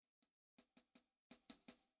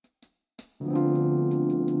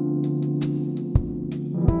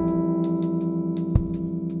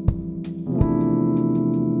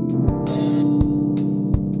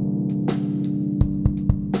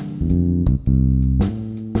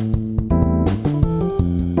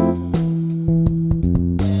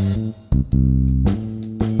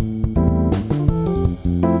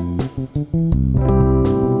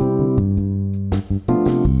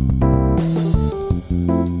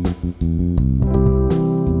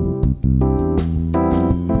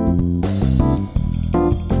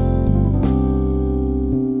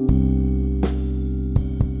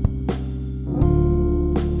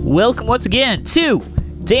Welcome once again to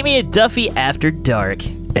Damien Duffy After Dark.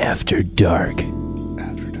 After dark.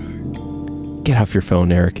 Get off your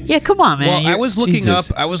phone, Eric. Yeah, come on, man. Well, I was looking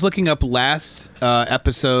Jesus. up last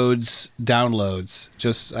episode's downloads.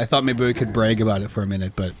 Just I thought maybe we could brag about it for a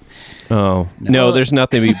minute, but Oh, no, there's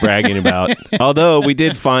nothing to be bragging about. Although we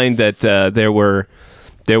did find that there were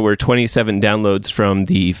 27 downloads from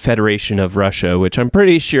the Federation of Russia, which I'm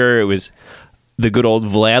pretty sure it was the good old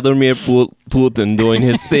Vladimir Putin doing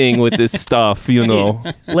his thing with this stuff, you know.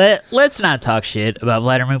 Let's not talk shit about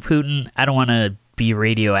Vladimir Putin. I don't want to be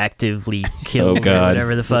radioactively killed Oh, God. or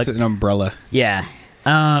whatever the fuck. it's an umbrella. Yeah.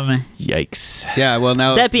 Yikes. Yeah, well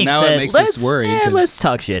now That being now said, it makes us worried. 'cause- let's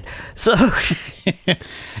talk shit. So, no, I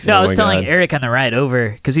Oh was my telling God. Eric on the ride over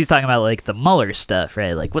because he's talking about like the Mueller stuff,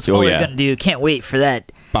 right? Like, what's Oh, Mueller yeah. gonna do? Can't wait for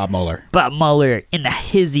that. Bob Mueller. Bob Mueller in the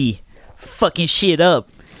hizzy, fucking shit up,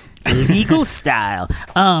 legal style.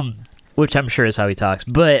 Which I'm sure is how he talks.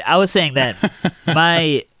 But I was saying that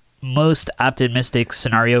my most optimistic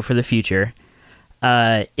scenario for the future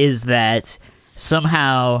is that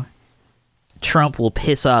somehow Trump will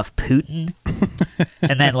piss off Putin,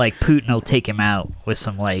 and then like Putin will take him out with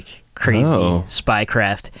some like crazy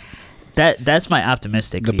spycraft. That's my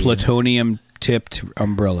optimistic The view. plutonium tipped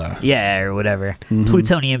umbrella. Yeah, or whatever.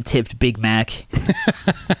 Plutonium tipped Big Mac.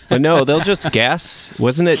 But no, they'll just gas.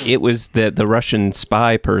 Wasn't it? It was that the Russian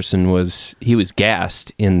spy person was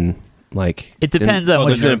gassed in like. It depends on what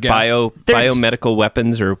was nerve it gas. There's- biomedical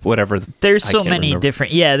weapons or whatever. There's I so can't many remember.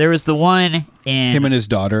 different. Yeah, there was the one in Him and his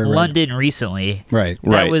daughter. right? London recently. Right.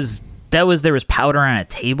 Right. That was there was powder on a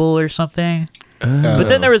table or something. Oh. But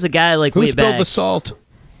then there was a guy like Who way spilled back. the salt?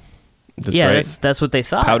 That's yeah, right. that's what they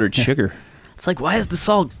thought. Powdered sugar. It's like, why is the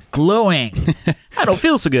salt glowing? I don't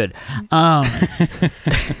feel so good.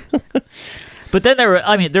 But then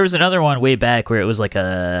there was another one way back where it was like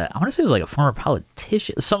I want to say it was like a former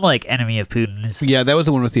politician, some like enemy of Putin's. Yeah, that was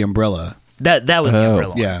the one with the umbrella. That was the Oh. umbrella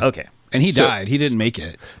one. Yeah. Okay. And he So- died. He didn't make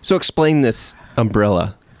it. So explain this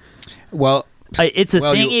umbrella. Well, It's a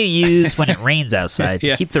Well, thing you use when it rains outside to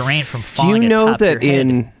Yeah. keep the rain from Do falling you know atop that your head.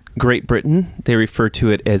 in Great Britain they refer to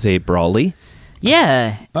it as a brawly?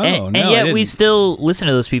 Yeah. Oh, and no, I yet we didn't. still listen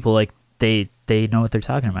to those people like they know what they're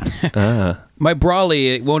talking about. my brawly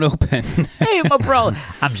it won't open. Hey, my bro.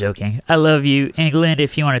 I'm joking. I love you, England,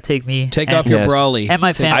 if you want to take me. Take and- off your Yes. brawly. And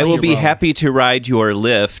my Take family. I will be your brawly. happy to ride your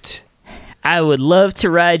lift I would love to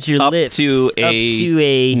ride your up lift to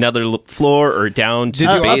a another floor or down to Did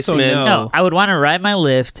the you also basement. know- No, I would want to ride my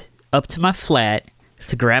lift up to my flat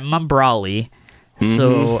to grab my brawly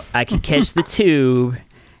so I can catch the tube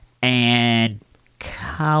and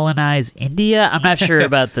colonize India. I'm not sure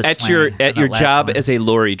about the At slang your on that your last job one. as a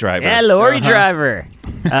lorry driver. yeah, lorry driver.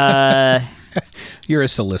 You're a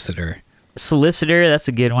solicitor. Solicitor, that's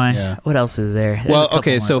a good one. Yeah. What else is there? There's a Well, couple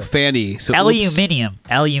okay, more, so but- Fanny. So Aluminium.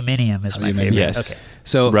 Aluminium is my Aluminium. favorite. Yes. Okay.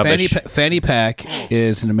 So Rubbish. fanny pack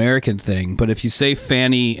is an American thing, but if you say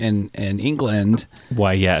fanny in England,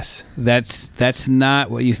 Why, yes. that's not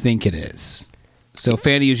what you think it is. So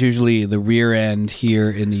fanny is usually the rear end here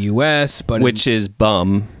in the U.S., but Which is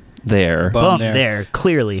bum there. Bum Bum there. there,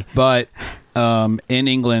 clearly. but in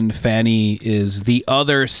England, fanny is the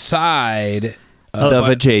other side. Of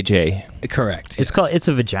a JJ. Correct. It's called. It's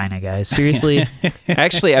a vagina, guys. Seriously.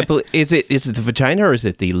 Actually, I believe is it the vagina or is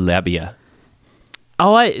it the labia?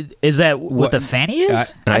 Is that what What- the fanny is?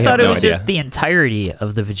 I I have thought it no was idea. just the entirety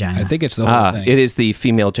of the vagina. I think it's the whole thing. It is the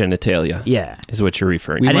female genitalia. Yeah. Is what you're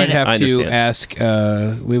referring We to. might didn't- I have to understand.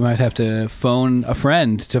 ask. We might have to phone a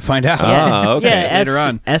friend to find out. Ah, okay. Yeah, Later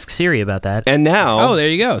on. Ask Siri about that. And now Oh, there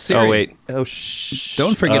you go. Siri. Oh wait. Oh shh.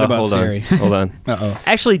 Don't forget about hold Siri. On. Hold on. Uh-oh.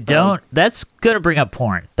 Actually, don't. That's gonna bring up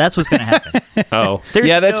porn. That's what's gonna happen. Oh. There's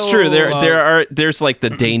yeah, that's no, true. There's like the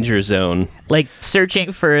danger zone. Like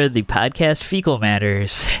searching for the podcast Fecal Matters.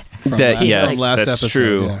 From That- last, yes, from last that's episode,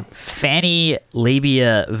 true. yeah. Fanny,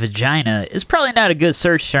 labia, vagina is probably not a good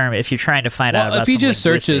search term if you're trying to find out Well, about if he some just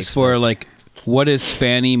searches linguistics, for like, what does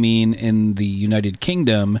fanny mean in the United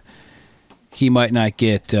Kingdom, he might not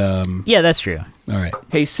get. Yeah, that's true. All right.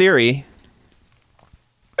 Hey Siri,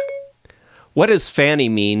 What does fanny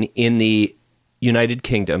mean in the United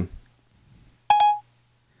Kingdom?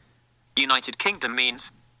 United Kingdom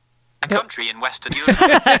means a country in Western Europe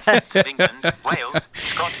that consists of England, Wales,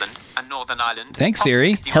 Scotland, and Northern Ireland. Thanks,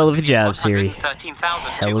 Siri. Hell of a job, Siri.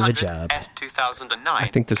 113,200 Hell of a job. S2009. I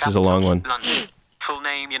think this is a long one. London. Full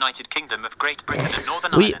name, United Kingdom of Great Britain and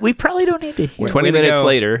Northern Ireland. We probably don't need to hear. 20 Way to minutes go.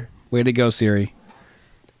 later. Way to go, Siri.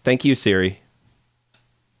 Thank you, Siri.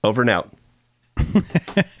 Over and out.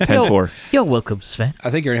 10-4. You're welcome, Sven. I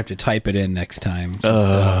think you're gonna have to type it in next time. But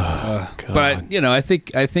I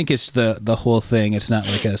think it's the whole thing. It's not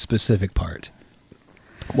like a specific part.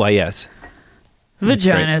 Why, yes.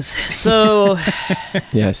 Vaginas. So,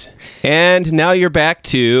 Yes. And now you're back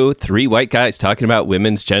to three white guys talking about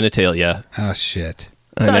women's genitalia. Oh shit.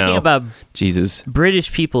 I talking know. about Jesus.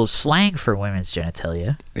 British people's slang for women's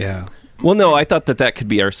genitalia. Yeah. Well, no, I thought that could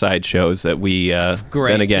be our side shows that we,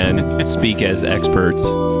 Great. then again, speak as experts.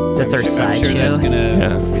 That's our I'm side sure show. that's gonna.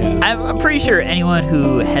 Yeah. I'm pretty sure anyone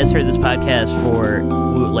who has heard this podcast for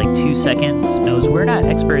like 2 seconds knows we're not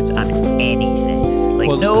experts on anything. Like,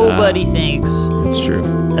 Well, nobody thinks, That's true.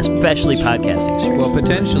 especially podcasting. Straight. Well,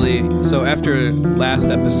 potentially. So after last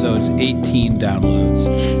episode's 18 downloads,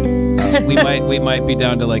 we might be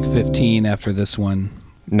down to like 15 after this one,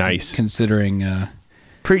 Nice. considering.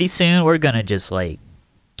 Pretty soon, we're gonna just like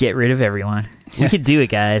get rid of everyone. We could do it,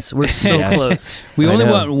 guys. We're so Yes. close. We I only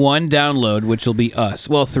know. want one download, which will be us.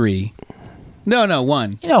 Well, 3. No,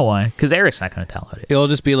 1. You know why? Because Eric's not gonna download it. It'll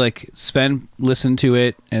just be like Sven listened to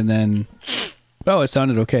it and then, oh, it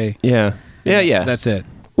sounded okay. Yeah. Yeah. That's it.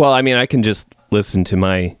 Well, I mean, I can just listen to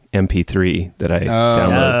my MP3 that I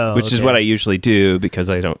download, Oh, which is okay. what I usually do because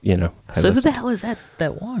I don't, I So who listen. the hell is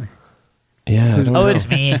that one? Yeah. I don't Oh, know. it's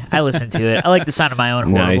me. I listen to it. I like the sound of my own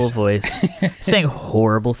horrible Nice. voice, saying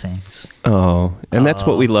horrible things. Oh, and that's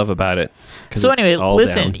what we love about it. 'cause So it's anyway, all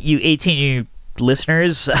listen, down. you 18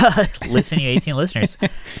 listeners, listen, you 18 listeners.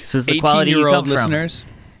 This is the quality you 18-year-old come listeners.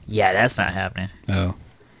 from. Yeah, that's not happening. Oh.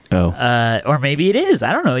 Oh. Or maybe it is.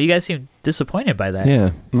 I don't know. You guys seem disappointed by that. Yeah.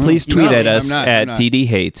 Please tweet No, at I'm us not, at I'm not. DD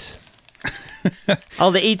Hates.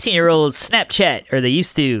 All the 18-year-olds Snapchat, or they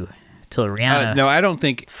used to, till Rihanna No, I don't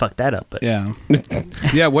think. fucked that up. But Yeah.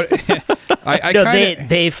 Yeah. What? I no, kind of.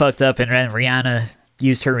 they fucked up, and then Rihanna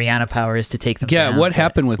used her Rihanna powers to take them Yeah. down. What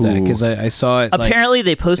happened with that? Ooh. Because I saw it. like, Apparently,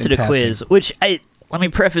 they posted in a quiz, which let me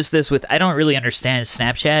preface this with: I don't really understand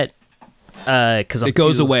Snapchat because it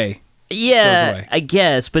goes away. Yeah, goes away. I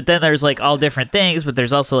guess. But then there's like all different things. But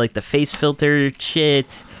there's also like the face filter shit.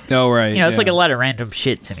 Oh right. You know, it's yeah. like a lot of random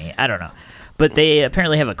shit to me. I don't know. But they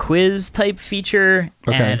apparently have a quiz type feature,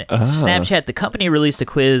 Okay. and Snapchat, the company released a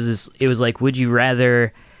quiz. It was like, would you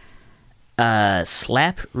rather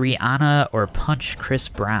slap Rihanna or punch Chris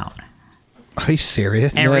Brown? Are you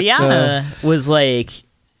serious? And That, Rihanna was like,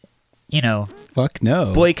 Fuck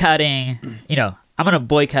no. boycotting, I'm going to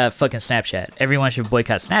boycott fucking Snapchat. Everyone should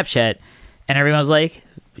boycott Snapchat. And everyone was like,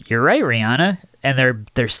 you're right, Rihanna. And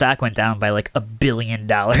their stock went down by like $1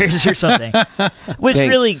 billion or something. Which Dang.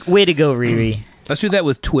 really, way to go, Riri. Let's do that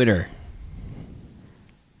with Twitter.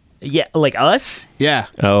 Yeah, like us? Yeah.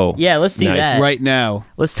 Oh. Yeah, let's do nice. that. Right now.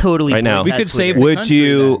 Let's totally Right now. We boycott could save Twitter.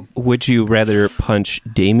 the country, Would you rather punch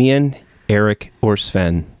Damien, Eric, or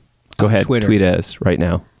Sven? Go On ahead. Twitter. Tweet us right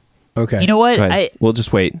now. Okay. You know what? Go ahead. We'll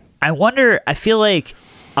just wait. I wonder, I feel like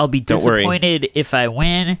I'll be Don't worry. disappointed if I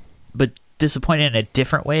win, but disappointed in a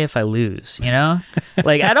different way if I lose,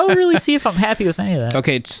 Like, I don't really see if I'm happy with any of that.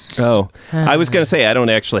 Okay. Oh, I was going to say I don't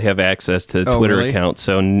actually have access to the Oh, Twitter really? account,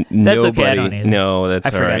 so That's nobody. okay, I don't either. No, that's I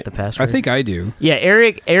all forgot right. the password. I think I do. Yeah,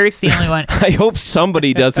 Eric's the only one. I hope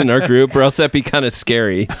somebody does in our group, or else that'd be kind of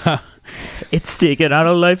scary. It's taken on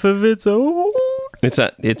a life of its own. It's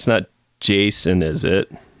not Jason, is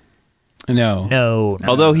it? No. No.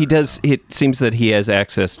 Although he does, it seems that he has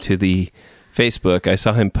access to the Facebook. I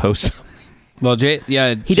saw him post. Well, He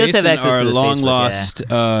does Jason, have access our to the long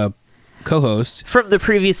Facebook, lost co-host. From the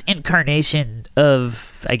previous incarnation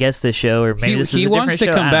of, I guess, the show, or maybe this is He a wants different to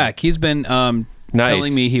show. I come don't back. He's been Nice.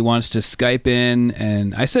 telling me he wants to Skype in,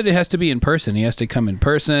 and I said it has to be in person. He has to come in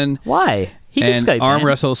person know. Why? He can and Skype arm in.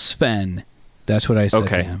 wrestle Sven. That's what I said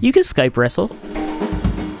Okay. to him. You can Skype wrestle.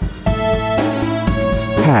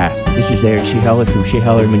 Hi, this is Eric Sheehaller from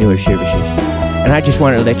Sheehaller Manure Services, and I just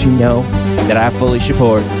wanted to let you know that I fully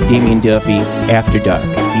support Damien Duffy After Dark.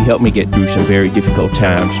 He helped me get through some very difficult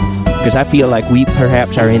times, because I feel like we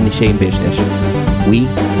perhaps are in the same business. We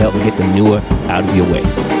help get the manure out of your way,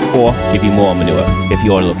 or give you more manure if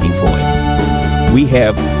you're looking for it. we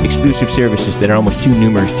have exclusive services that are almost too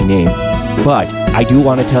numerous to name. But I do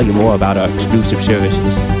want to tell you more about our exclusive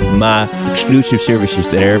services. My exclusive services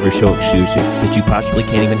that are ever so exclusive that you possibly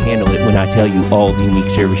can't even handle it when I tell you all the unique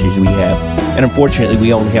services we have. And unfortunately,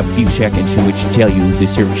 we only have a few seconds in which to tell you the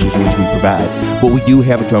services which we provide. But we do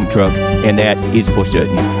have a dump truck, and that is for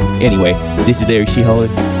certain. Anyway, this is Larry Sheeholler,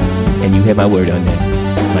 and you have my word on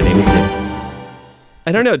that. My name is Nick.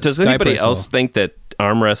 I don't know. Does Sky anybody Personal. else think that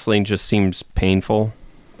arm wrestling just seems painful?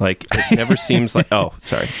 Like, it never seems like... Oh,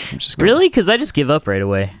 sorry. I'm just gonna- Really? Because I just give up right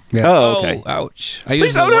away. Yeah. Oh, okay. Ouch. I Please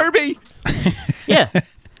use don't the- hurt me! Yeah.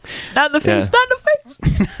 Not in the face. Yeah. Not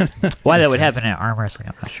in the face. Why that would happen in arm wrestling,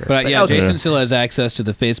 I'm not sure. But yeah, okay. Jason still has access to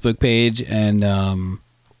the Facebook page, and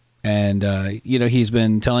you know, he's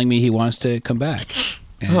been telling me he wants to come back.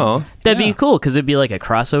 And- Oh. That'd Yeah. be cool because it'd be like a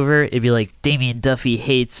crossover. It'd be like Damien Duffy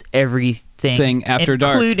hates everything Thing After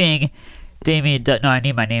Dark. including Damien. No, I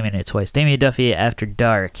need my name in it twice. Damien Duffy After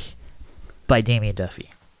Dark by Damien Duffy.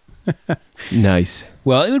 Nice.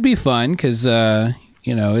 Well, it would be fun because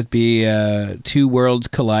you know, it'd be two worlds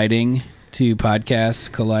colliding, two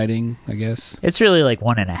podcasts colliding. I guess It's really like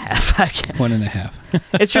 1.5. I guess. 1.5.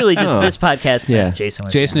 It's really just Oh. this podcast. Yeah. That Jason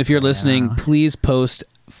was Jason, in. if you're listening, Yeah. please post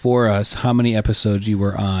for us how many episodes you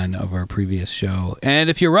were on of our previous show, and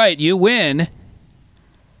if you're right, you win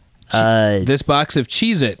this box of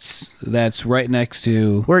Cheez-Its that's right next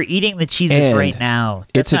to. We're eating the cheeses And right now.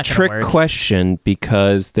 That's It's a not gonna trick work. question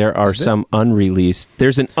because there are Is it? some unreleased...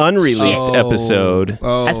 There's an unreleased episode.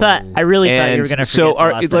 Oh, I really thought you were going to forget so the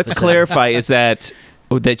last let's episode. clarify, is that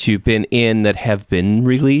you've been in that have been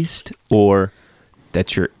released, or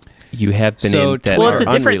that you have been So in that Well, are it's a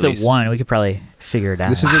difference unreleased? of one. We could probably figure it out.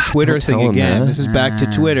 This is a Twitter Don't thing tell 'em again. that. This is back to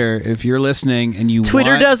Twitter. If you're listening and you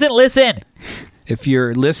Twitter want, doesn't listen. if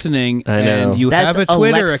you're listening I know. and you That's have a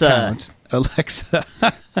Twitter Alexa. account, Alexa.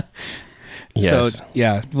 Yes. So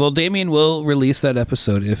yeah, well, Damien will release that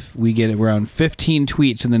episode if we get around 15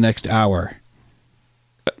 tweets in the next hour.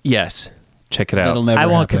 Yes. Check it out. That'll never. I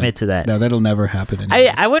won't happen. commit to that. No, that'll never happen.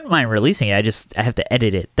 anyways. I wouldn't mind releasing it. I have to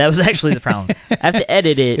edit it. That was actually the problem. I have to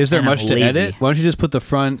edit it. Is there and I'm much to lazy. edit? Why don't you just put the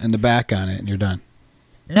front and the back on it and you're done?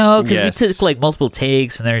 No, because Yes. we took like multiple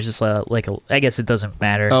takes, and there's just I guess it doesn't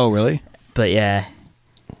matter. Oh, really? But yeah,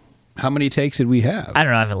 How many takes did we have? I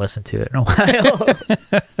don't know. I haven't listened to it in a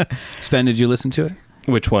while. Sven, did you listen to it?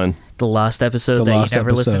 Which one? The lost episode The that lost you never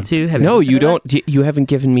episode. listened to. Have No, listened you to that? don't. You haven't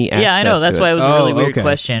given me access. Yeah, I know. That's to why it was a really Oh, weird okay.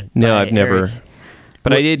 question. No, by I've never. Eric.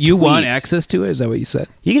 But I did. You want tweet. access to it? Is that what you said?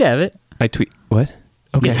 You could have it. I tweet. What?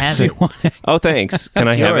 You Okay. can have it. Oh, thanks. Can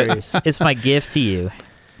I It's have it? yours. It's my gift to you.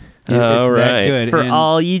 It's All that right. good. For And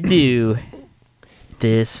all you do,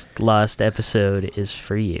 this lost episode is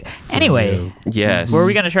for you. Anyway, Yes. were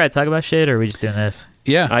we going to try to talk about shit, or are we just doing this?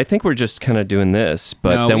 Yeah. I think we're just kind of doing this,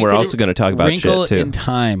 but No, then we we're could also going to talk about Wrinkle shit too. in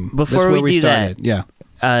Time. Before That's where we do that- started.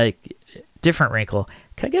 Yeah. Different wrinkle.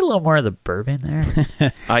 Can I get a little more of the bourbon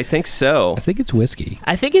there? I think so. I think it's whiskey.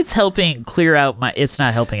 I think it's helping clear out my. It's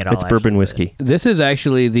not helping at all. It's bourbon actually, whiskey. This is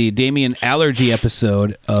actually the Damien allergy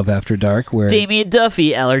episode of After Dark, where but Damien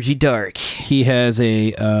Duffy, Allergy Dark. he has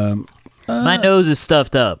a My nose is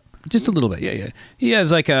stuffed up. just a little bit. Yeah. He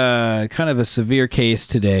has like a kind of a severe case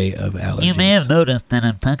today of allergies. You may have noticed that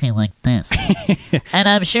I'm talking like this. And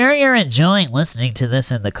I'm sure you're enjoying listening to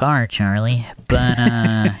this in the car, Charlie. But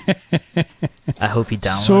I hope he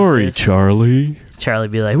downloads this. Charlie. Charlie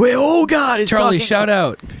be like, wait, oh God, it's Charlie, talking shout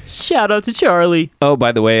out. Shout out to Charlie. Oh,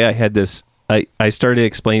 by the way, I had this. I started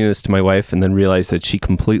explaining this to my wife and then realized that she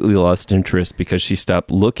completely lost interest because she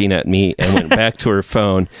stopped looking at me and went back to her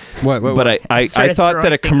phone. What? But I Started thought throwing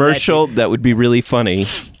that a things at commercial you. that would be really funny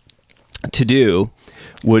to do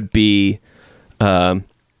would be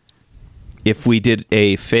if we did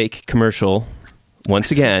a fake commercial.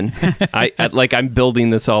 Once again, I like I'm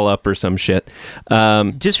building this all up or some shit.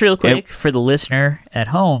 Just real quick for the listener at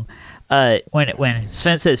home, when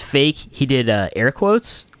Sven says fake, he did air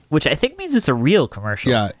quotes, which I think means it's a real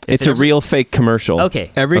commercial. Yeah. It's a real fake commercial.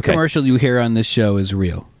 Okay. Every Okay. commercial you hear on this show is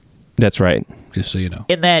real. That's right. Just so you know.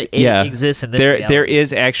 In that it Yeah, exists in this there reality.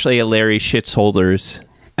 is actually a Larry Shitsholders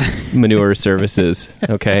manure services.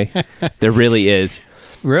 Okay, there really is.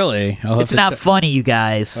 Really? I'll have It's to not check- funny, you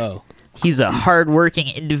guys. Oh. He's a hardworking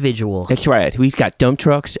individual, That's right. We've got dump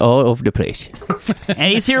trucks all over the place.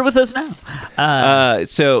 and he's here with us now.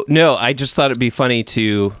 So no, I just thought it'd be funny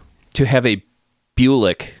to have a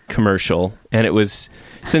Buick commercial, and it was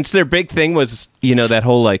since their big thing was that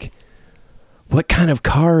whole like, what kind of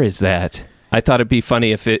car is that? I thought it'd be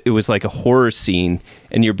funny if it was like a horror scene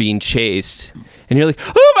and you're being chased and you're like,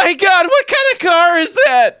 oh my God, what kind of car is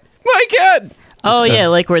that? My God. Oh yeah,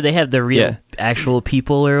 like where they have the real Yeah. actual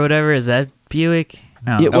people or whatever. Is that Buick?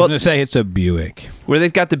 No. Yeah, I was well, going to say it's a Buick. where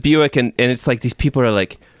they've got the Buick and it's like these people are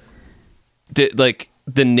like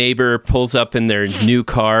the neighbor pulls up in their new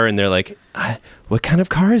car and they're like, what kind of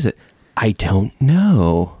car is it? I don't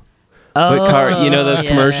know. What car? You know those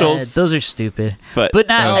commercials? Those are stupid. But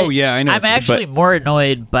not. Oh, yeah, I know I'm what you- actually more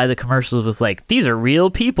annoyed by the commercials with like, these are real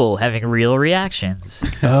people having real reactions.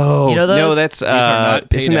 oh You know those? no, that's are not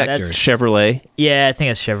paid isn't that actors. Chevrolet? Yeah, I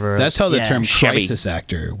think it's Chevrolet. That's how the Yeah. term Chevy. crisis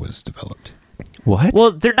actor was developed. What?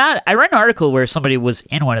 Well, they're not. I read an article where somebody was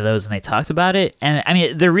in one of those and they talked about it. And I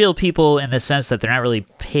mean, they're real people in the sense that they're not really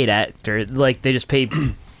paid actors. Like they just paid,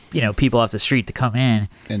 people off the street to come in,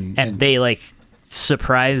 and they like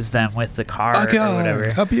surprise them with the car or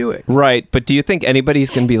whatever. A Buick. Right, but do you think anybody's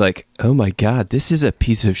going to be like, "Oh my god, this is a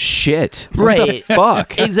piece of shit"? What Right. the fuck?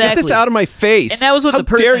 Get Exactly. this out of my face. And that was what How the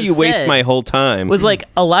person dare you waste said. my whole time? Was like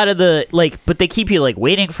a lot of the but they keep you like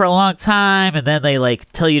waiting for a long time, and then they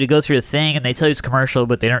like tell you to go through a thing, and they tell you it's commercial,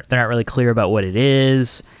 but they're not really clear about what it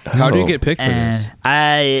is. How do you Oh. get picked for this?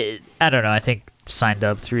 And I don't know. I think signed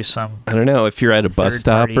up through some. I don't know, if you're at a bus Third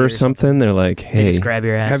stop party or or something, they're like, They "Hey, just grab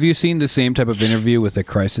your ass. Have you seen the same type of interview with a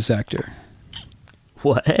crisis actor?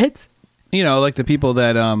 what? You know, like the people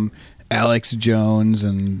that Alex Jones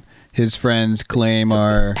and his friends claim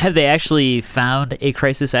are... Have they actually found a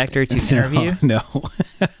crisis actor to interview? No.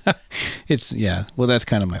 It's, yeah. Well, that's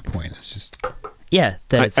kind of my point. It's just... Yeah,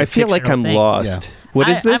 that it's a I feel like fictional I'm thing. lost. Yeah. What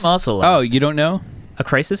is this?" I'm also lost. Oh, you don't know? A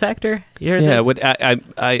crisis actor? You heard Yeah, this? what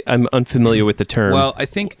I'm unfamiliar with the term. Well, I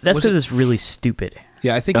think... That's was it- because it's really stupid.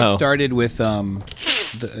 Yeah, I think Oh. it started with...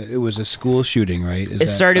 it was a school shooting, right? Is It that-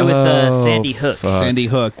 started with Oh, Sandy Hook. fuck. Sandy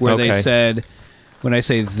Hook, where they Okay. said... When I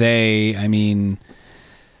say they, I mean...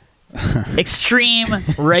 Extreme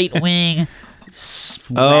right wing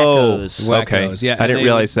Oh, wackos. Okay. Wackos. Yeah, I and didn't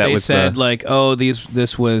realize that they was said the- like, oh, these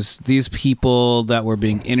people that were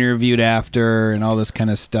being interviewed after and all this kind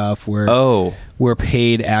of stuff were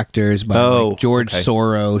paid actors by like George okay.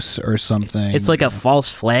 Soros or something. It's like a false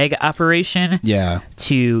flag operation yeah.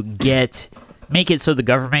 to make it so the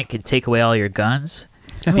government can take away all your guns.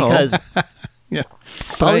 Because Yeah.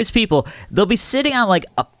 all these people, they'll be sitting on like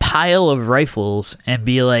a pile of rifles and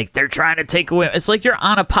be like, they're trying to take away. It's like you're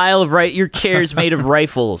on a pile of your chair's made of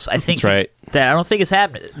rifles. I think That's right. that I don't think it's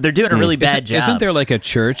happening. They're doing a really bad job. Isn't there like a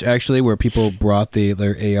church actually where people brought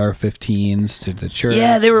their AR-15s to the church?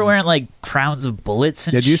 Yeah, they were wearing like crowns of bullets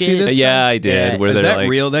and Did you shit. see this? Yeah, I did. Yeah. Where Is they're that like,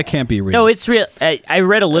 real? That can't be real. No, it's real. I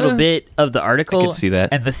read a little bit of the article. I could see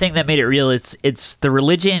that. And the thing that made it real, it's the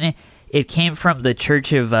religion. It came from the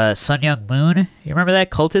Church of Sun Myung Moon. You remember that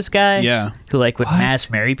cultist guy? Yeah. Who like would What? mass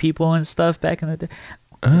marry people and stuff back in the day.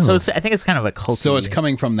 Oh. So I think it's kind of a cult. So it's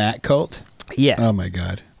coming from that cult? Yeah. Oh my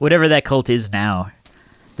god. Whatever that cult is now.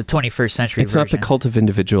 The 21st century It's not the version. cult of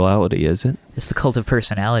individuality, is it? It's the cult of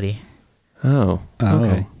personality. Oh. Oh.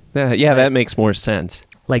 Okay. Yeah, that makes more sense.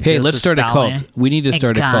 Like Hey, Joseph let's start Stalin a cult. We need to and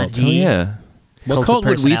start a cult. Gandhi. Yeah. What Cult of cult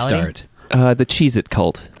would we personality? start? The Cheez-It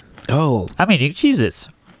cult. Oh, I mean, you can cheese it.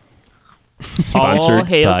 Sponsored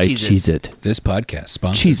hail by Cheez-Its. Cheez-It. this podcast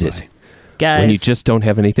sponsored Cheez-It. by... Guys, When you just don't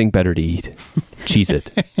have anything better to eat.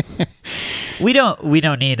 Cheez-It. we don't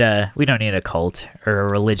need a cult or a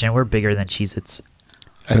religion. We're bigger than Cheez-Its.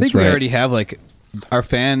 I think That's we right. already have like our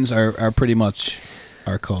fans are pretty much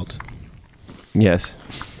our cult. Yes.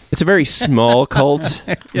 It's a very small cult,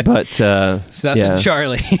 but Seth yeah. and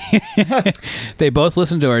Charlie. They both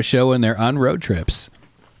listen to our show when they're on road trips.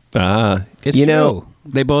 It's you true. know,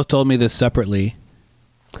 They both told me this separately,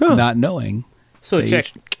 Huh. not knowing. So They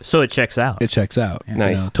it checks out. It checks out. You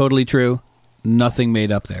Nice. know, totally true. Nothing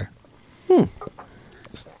made up there.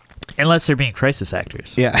 Unless they're being crisis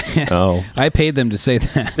actors. Yeah. Oh. I paid them to say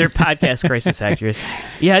that. They're podcast crisis actors.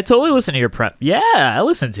 Yeah, I totally listened to your prep. Yeah, I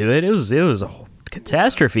listened to it. It was a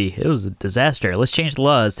catastrophe. It was a disaster. Let's change the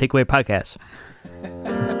laws. Take away podcasts.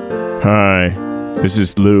 Hi, this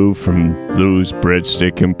is Lou from Lou's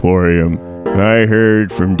Breadstick Emporium. I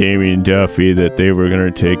heard from Damien Duffy that they were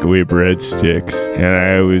going to take away breadsticks, and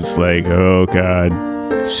I was like, oh god.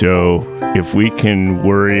 So, if we can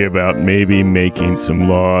worry about maybe making some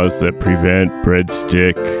laws that prevent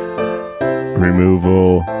breadstick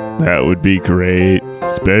removal, that would be great,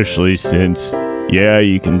 especially since, yeah,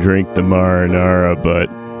 you can drink the marinara, but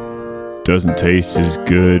doesn't taste as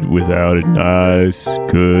good without a nice,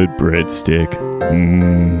 good breadstick.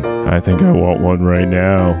 I think I want one right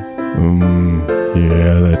now.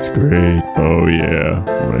 Yeah, that's great. Oh yeah,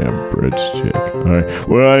 I'm gonna have a breadstick. Alright,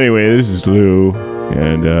 well anyway, this is Lou,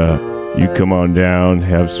 and you come on down,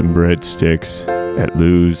 have some breadsticks at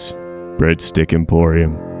Lou's Breadstick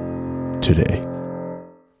Emporium today.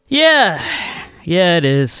 Yeah. Yeah, it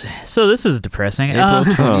is. So this is depressing. April Oh,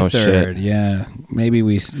 23rd. shit. Yeah. Maybe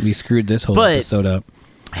we screwed this whole But- episode up.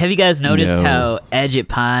 Have you guys noticed No. how Agit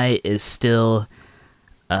Pie is still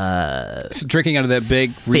So drinking out of that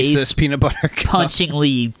big Reese's peanut butter cup.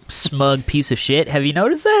 punchingly smug piece of shit? Have you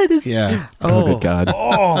noticed that? Yeah. Oh, good God.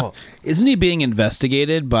 Oh. Isn't he being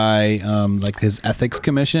investigated by like his ethics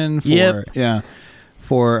commission for Yep.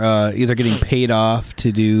 for either getting paid off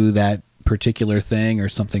to do that particular thing or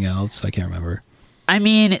something else? I can't remember. I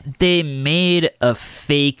mean, they made a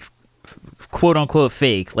fake, quote unquote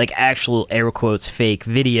fake, like actual air quotes fake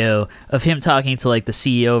video of him talking to like the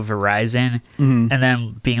CEO of Verizon, and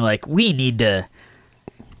then being like, "We need to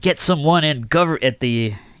get someone in at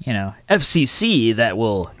the FCC that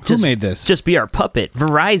will Who made this? just be our puppet."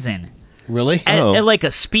 Verizon, Really? and like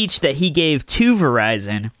a speech that he gave to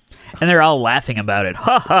Verizon, and they're all laughing about it.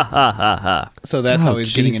 Ha ha ha ha ha. So that's Oh, how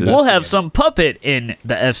he's getting Jesus. investigated. We'll have some puppet in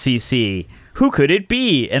the FCC. Who could it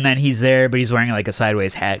be? And then he's there, but he's wearing like a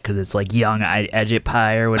sideways hat because it's like young Agit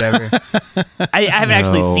Pie or whatever. I haven't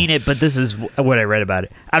actually No. seen it, but this is what I read about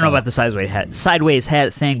it. I don't know about the sideways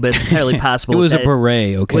hat thing, but it's entirely possible. It was with a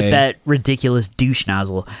beret, okay. with that ridiculous douche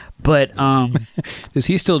nozzle. But Does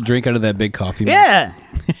he still drink out of that big coffee mug? yeah,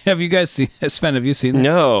 Have you guys seen Sven, have you seen this?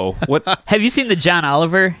 No. What? have you seen the John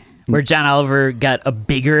Oliver? Where John Oliver got a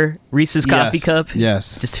bigger Reese's coffee Yes, cup?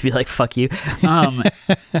 yes. Just to be like, fuck you.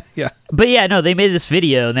 Yeah. But yeah, no, they made this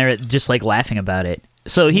video and they're just like laughing about it.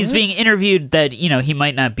 So he's being interviewed that, he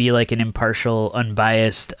might not be like an impartial,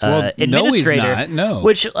 unbiased Well, no, he's administrator. not, no.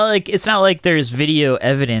 Which, like, it's not like there's video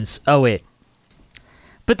evidence. Oh, wait.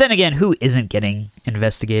 But then again, who isn't getting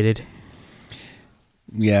investigated?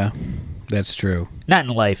 Yeah. That's true. Not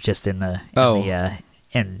in life, just in the Oh.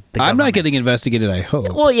 in the I'm not government. getting investigated, I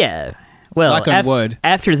hope. Well, yeah. Well, Knock on wood.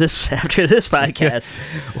 After this podcast,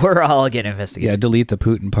 we're all getting investigated. Yeah, delete the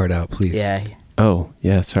Putin part out, please. Yeah. Oh,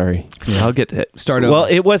 yeah, sorry. I'll get it. Start Well,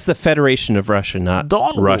 over. it was the Federation of Russia, not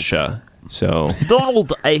Donald. Russia. So,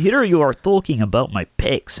 Donald, I hear you are talking about my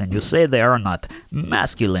pecs, and you say they are not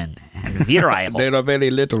masculine and virile. are very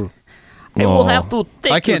little. I will Aw. have to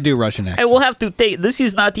take. I can't do Russian I accents. will have to take. This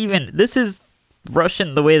is not even. This is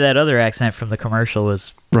Russian the way that other accent from the commercial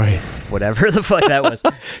was. right. Whatever the fuck that was.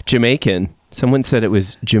 Jamaican. Someone said it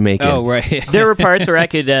was Jamaican. Oh, right. There were parts where I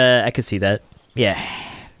could see that. Yeah.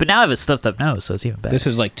 But now I have a stuffed up nose, so it's even better. This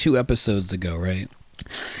was like 2 episodes ago, right?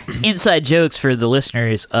 Inside jokes for the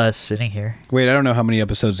listeners, us sitting here. Wait, I don't know how many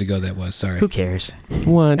episodes ago that was. Sorry. Who cares?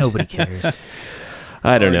 What? Nobody cares.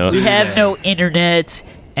 I don't know. We have no internet,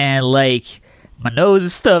 and like my nose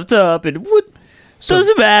is stuffed up, and what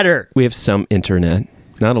doesn't matter. We have some internet.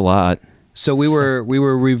 Not a lot. So we were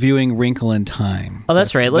reviewing Wrinkle in Time. Oh,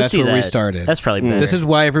 that's right. Let's that's do where that. we started. That's probably better. This is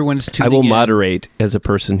why everyone's tuning I will in. moderate as a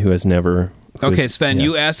person who has never. Okay, Sven, yeah.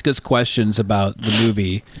 you ask us questions about the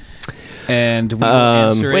movie, and we will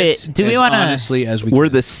answer Wait, it do we as wanna- honestly as we Were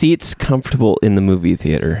can. the seats comfortable in the movie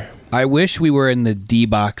theater? I wish we were in the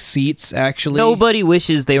D-box seats, actually. Nobody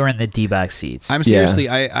wishes they were in the D-box seats. I'm seriously,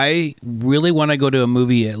 I really want to go to a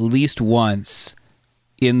movie at least once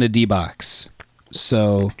in the D-box.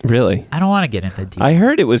 So Really? I don't want to get into D. I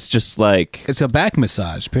heard it was just like. it's a back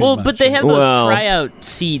massage, pretty Well, much. but they have those Well- tryout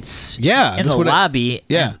seats Yeah, in that's the what lobby.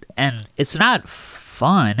 yeah. And it's not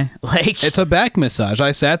fun. Like It's a back massage.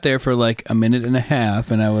 I sat there for like a minute and a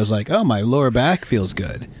half, and I was like, "Oh, my lower back feels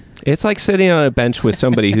good." It's like sitting on a bench with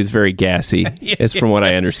somebody who's very gassy, is from what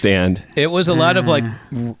I understand. It was a lot of like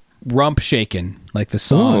rump shaking, like the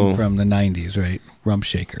song Ooh. from the '90s, right? Rump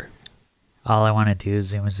shaker all I want to do is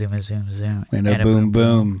zoom, zoom, zoom, zoom, and a boom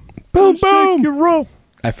boom. Boom, boom.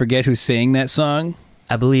 I forget who sang that song.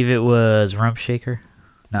 I believe it was Rump Shaker.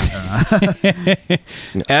 No.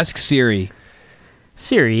 Ask Siri.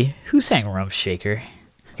 Siri, who sang Rump Shaker?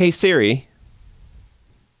 Hey, Siri.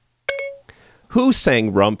 Who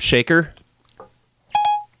sang Rump Shaker?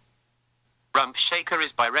 Rump Shaker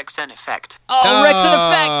is by Rexen Effect. Oh, Rex and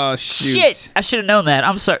Oh, Effect. shoot. Shit, I should have known that.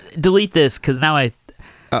 I'm sorry. Delete this because now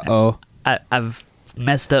Uh-oh. I've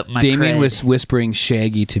messed up my. Damien cred. was whispering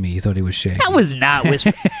Shaggy to me. He thought he was Shaggy. That was not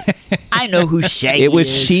whispering. I know who Shaggy It was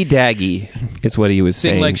is. She Daggy, is what he was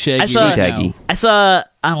Sing saying. like Shaggy. I saw- right now. Daggy. I saw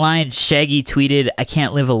online Shaggy tweeted, "I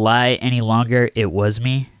can't live a lie any longer. It was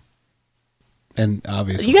me." And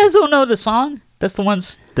obviously. You guys don't know the song? That's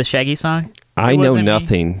the Shaggy song. I It know wasn't me.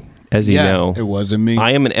 nothing, as you yeah, know. it wasn't me.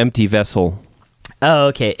 I am an empty vessel. Oh,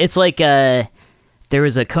 okay. It's like there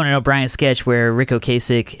was a Conan O'Brien sketch where Rick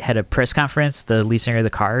Ocasek had a press conference, the lead singer of the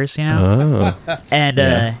Cars, you know, Oh. and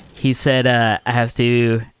Yeah. he said, "I have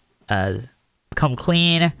to come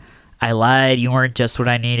clean. I lied. You weren't just what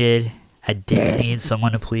I needed. I did need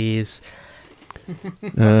someone to please.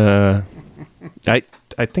 I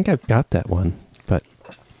think I've got that one, but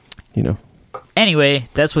Anyway,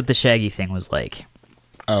 that's what the Shaggy thing was like.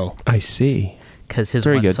 Oh, I see. Because his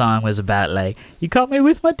Very one good. song was about, like, you caught me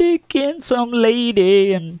with my dick in some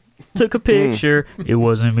lady and took a picture. It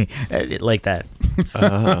wasn't me. Like that.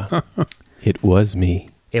 It was me.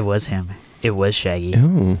 It was him. It was Shaggy.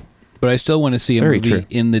 Oh, but I still want to see a Very movie true.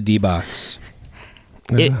 in the D-Box.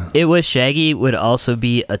 It was Shaggy would also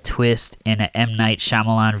be a twist in an M. Night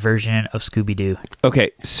Shyamalan version of Scooby-Doo.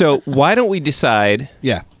 okay. So why don't we decide?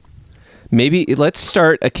 Yeah. Maybe let's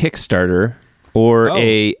start a Kickstarter or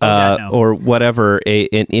or whatever,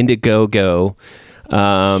 an Indiegogo.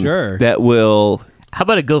 Sure. That will. How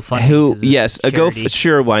about a GoFundMe? 'Cause it's charity.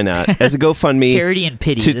 Sure, why not? As a GoFundMe Charity and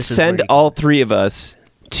pity. to This is send where you- all three of us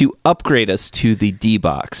to upgrade us to the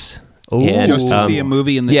D-Box. Ooh. Just to see a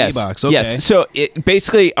movie in the yes, D-Box. Okay. Yes. So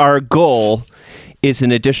basically, our goal is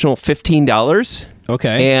an additional $15.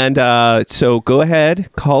 Okay. And so go ahead,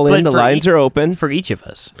 call in. But The for lines are open. for each of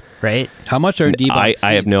us, right? How much are D-Box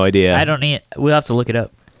I have no seats? idea. I don't need. We'll have to look it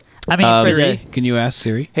up. I mean, for Siri, the, can you ask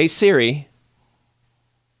Siri? Hey Siri,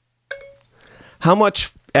 how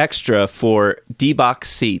much extra for D-Box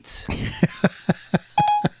seats?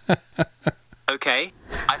 Okay,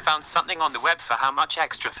 I found something on the web for how much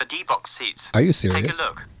extra for D-Box seats. Are you serious? Take a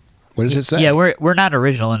look. What does it say? yeah, we're not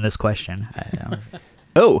original in this question.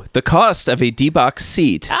 Oh, the cost of a D-Box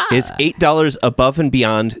seat is $8 above and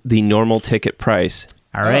beyond the normal ticket price.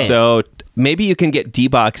 All right. So maybe you can get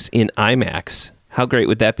D-Box in IMAX. How great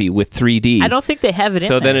would that be with 3D? I don't think they have it in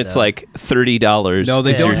So then there, it's though. like $30. No,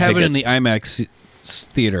 they is your don't have it ticket. in the IMAX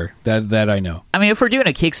theater. That I know. I mean, if we're doing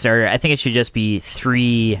a Kickstarter, I think it should just be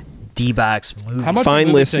 3 D-Box movies. How much- Fine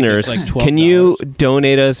movie listeners, tickets, like can you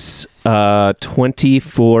donate us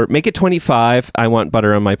 24? Make it 25. I want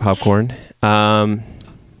butter on my popcorn.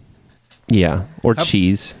 Yeah, or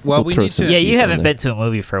cheese. well, we throw need some to- Yeah, cheese you on haven't there. been to a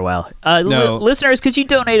movie for a while. No. Listeners, could you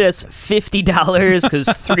donate us $50 because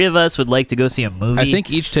 3 of us would like to go see a movie? I think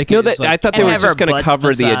each ticket No, is that, like I thought they And were have just our going to butts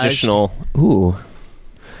cover the massaged. additional. Ooh,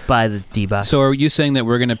 by the D-Box. So are you saying that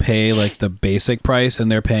we're going to pay like the basic price and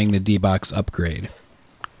they're paying the D-Box upgrade?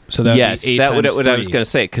 So that yes, be 8 that would times what I was 3. going to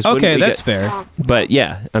say. Cause Okay, wouldn't we that's get- fair. But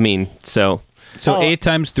yeah, I mean, so So Oh. 8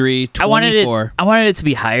 times 3, I wanted 24. I wanted it to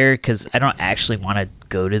be higher because I don't actually want to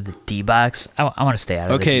go to the D-Box. I want to stay out of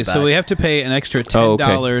the Okay, D-Box. so we have to pay an extra Oh, $10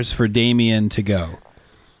 okay. for Damien to go.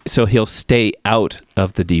 he'll stay out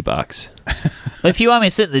of the D-Box. If you want me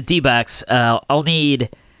to sit in the D-Box, I'll need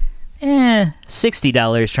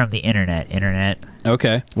 $60 from the internet.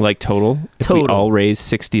 Okay. Like total? If we Total. all raise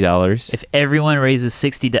 $60. If everyone raises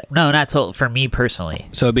 $60, no, not total. For me personally,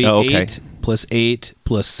 So it'd be Oh, okay. 8 plus 8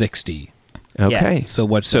 plus 60. Okay. So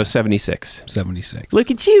what's So that? 76. 76.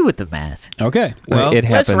 look at you with the math. Okay. Well, it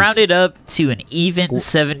Let's happens. round it up to an even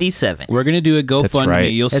 77. we're going to do a GoFundMe.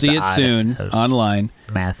 right. You'll That's see it odd. soon That was- online.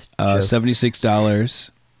 Math. joke.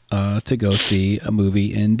 $76 to go see a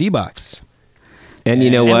movie in D-Box. And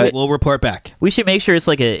you know And what? We'll report back. We should make sure it's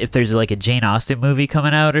like if there's like a Jane Austen movie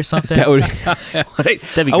coming out or something. That would.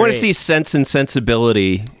 That'd be I want to great. see Sense and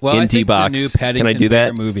Sensibility Well, in I think D-Box. the new Paddington Can I do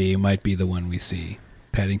Bear that? movie might be the one we see.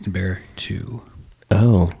 Paddington Bear 2.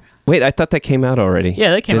 Oh, wait! I thought that came out already.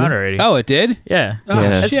 Yeah, that came Didn't out it? already. Oh, it did? Yeah. Oh, Yeah.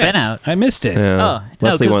 That's shit. been out. I missed it. Yeah. Oh, no,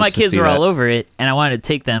 Leslie because my wants to kids see were all that. over it, and I wanted to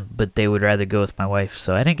take them, but they would rather go with my wife,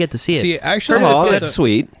 so I didn't get to see it. See, actually, Oh, I that's thought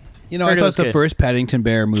sweet. I Heard it thought was the good. first Paddington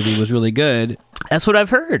Bear movie was really good. That's what I've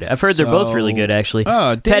heard. I've heard they're both really good, actually.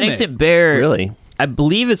 Oh, damn Paddington Bear, Really? I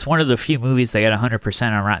believe it's one of the few movies that got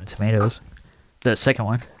 100% on Rotten Tomatoes. The second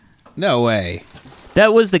one. No way.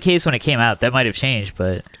 That was the case when it came out. That might have changed,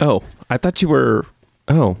 but Oh, I thought you were.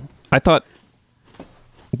 Oh, I thought.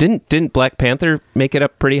 Didn't Black Panther make it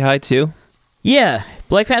up pretty high too? yeah,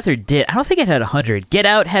 Black Panther did. I don't think it had 100. Get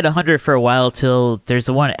Out had 100 for a while till there's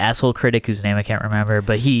the one asshole critic whose name I can't remember,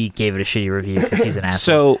 but he gave it a shitty review because he's an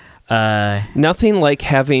asshole. So nothing like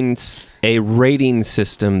having a rating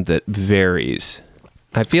system that varies.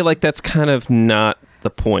 I feel like that's kind of not the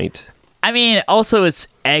point. I mean, also it's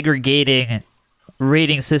aggregating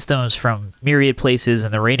rating systems from myriad places,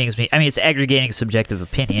 and the ratings. I mean, it's aggregating subjective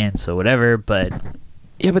opinion, so whatever. But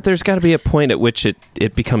Yeah, but there's got to be a point at which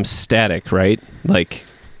it becomes static, right? Like,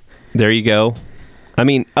 there you go. I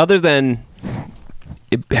mean, other than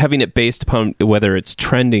having it based upon whether it's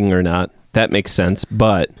trending or not, that makes sense.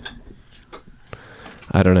 But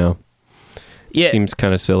I don't know. yeah. Seems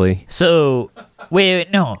kind of silly. So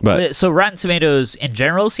wait, no. But- So Rotten Tomatoes in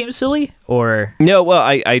general seems silly, or No, well,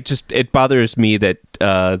 I just it bothers me that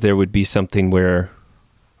there would be something where,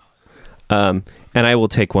 and I will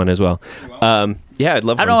take one as well. Yeah, I'd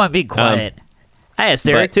love. I don't one. want to be quiet. I asked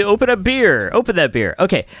Eric to open a beer. Open that beer.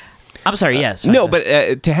 Okay. I'm sorry. Yes. No,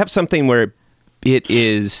 but to have something where it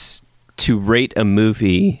is to rate a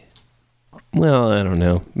movie. Well, I don't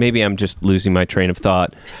know. Maybe I'm just losing my train of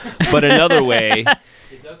thought. But another way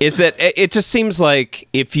is that it just seems like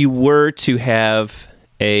if you were to have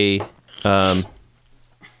if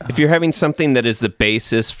you're having something that is the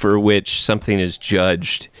basis for which something is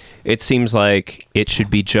judged, it seems like it should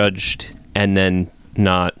be judged and then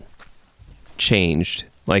not changed.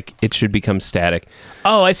 Like it should become static.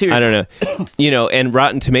 Oh, I see. I don't know. And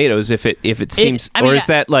Rotten Tomatoes, if it seems, or is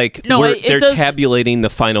that like they're tabulating the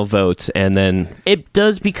final votes and then it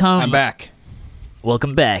does become. I'm back.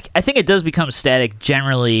 Welcome back. I think it does become static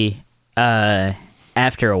generally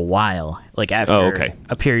after a while, like after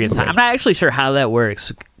a period of time. I'm not actually sure how that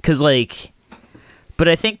works because, but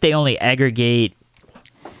I think they only aggregate.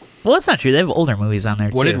 Well, that's not true. They have older movies on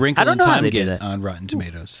there too. What did Wrinkle in Time get that. on Rotten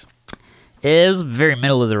Tomatoes? It was very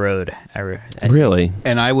middle of the road. Really?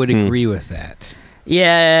 And I would agree with that.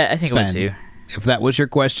 Yeah, I think Sven, it would too. If that was your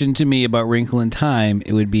question to me about Wrinkle in Time,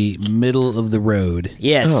 it would be middle of the road.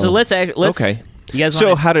 Yeah, so let's okay. You guys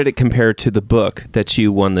so how did it compare to the book that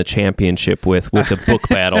you won the championship with the book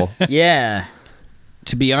battle? Yeah.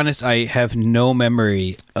 To be honest, I have no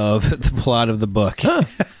memory of the plot of the book.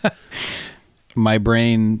 My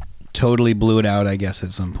brain totally blew it out, I guess,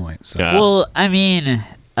 at some point. So. Well, I mean,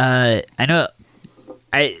 I know.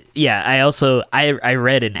 I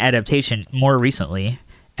read an adaptation more recently,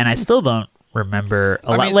 and I still don't remember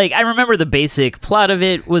a lot. Like, I remember the basic plot of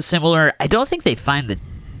it was similar. I don't think they find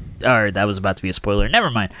or that was about to be a spoiler.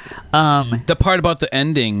 Never mind. The part about the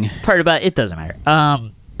ending. It doesn't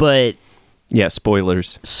matter. But yeah,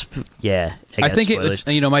 spoilers. I think spoilers.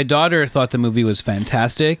 it was. My daughter thought the movie was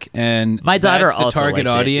fantastic, and my daughter that's the also target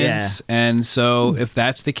liked audience. It, yeah. And so, if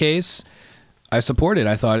that's the case, I support it.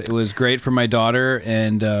 I thought it was great for my daughter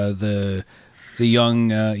and the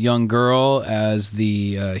young girl as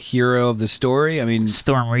the hero of the story. I mean,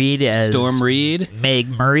 Storm Reed as Meg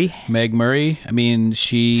Murray. I mean,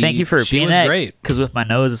 Thank you for she being was that, great. Because with my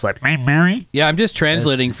nose, it's like Meg Murray. Yeah, I'm just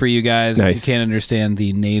translating for you guys Nice. if you can't understand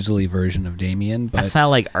the nasally version of Damien. But I sound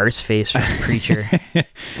like Arseface from Preacher.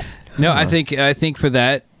 No, I think for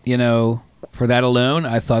that, for that alone,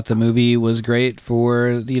 I thought the movie was great for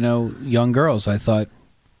young girls. I thought.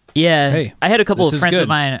 Yeah, hey, I had a couple this of is friends good. of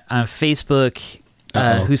mine on Facebook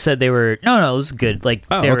who said they were no, it was good. Like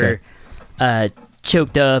they were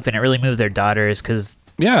choked up, and it really moved their daughters because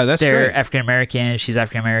that's they're great. African American. She's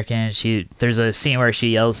African American. There's a scene where she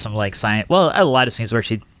yells some science. Well, a lot of scenes where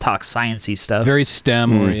she talks sciencey stuff. Very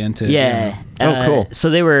STEM oriented. Yeah. Oh, cool. So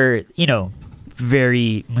they were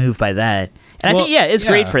very moved by that, and I think it's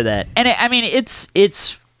great for that. And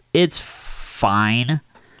it's fine.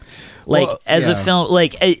 Like as a film,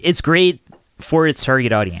 like it's great for its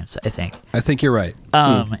target audience. I think you're right.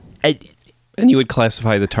 And you would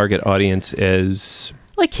classify the target audience as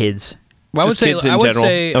like kids. Well, Just kids in general?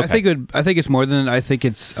 say Okay. I think it's more than that. I think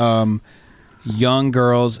it's young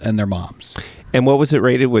girls and their moms. And what was it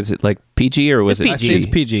rated? Was it like PG or was it I think it's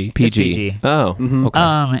PG. PG. It's PG. Oh,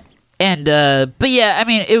 okay. But yeah, I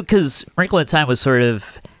mean, because Wrinkle in Time was sort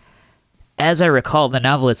of, as I recall, the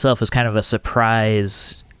novel itself was kind of a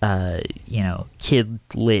surprise, kid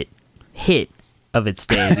lit hit of its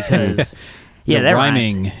day because, that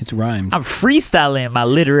rhyming. rhymes. It's rhymed. I'm freestyling my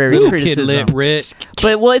literary Ooh, criticism. kid lit, Rit.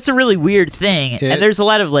 But it's a really weird thing, and there's a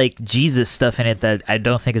lot of like Jesus stuff in it that I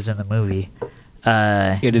don't think is in the movie.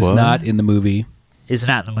 It is What? not in the movie. Is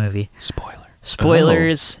not in the movie.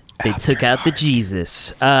 Spoilers. They took out the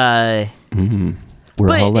Jesus. We're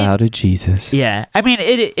but all out of Jesus. Yeah, I mean,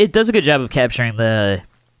 it does a good job of capturing the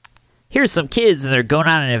here's some kids and they're going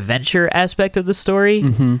on an adventure aspect of the story.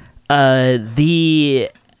 Mm-hmm. I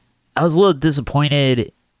was a little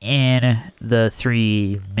disappointed in the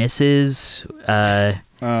three misses,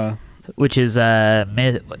 which is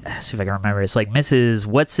let's see if I can remember. It's like Mrs.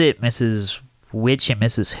 What's It, Mrs. Which, and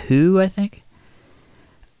Mrs. Who, I think.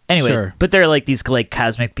 Anyway, Sure. but they're like these like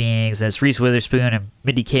cosmic beings. And it's Reese Witherspoon and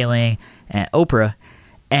Mindy Kaling and Oprah,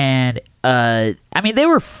 and I mean they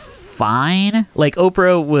were fine. Like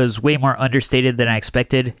Oprah was way more understated than I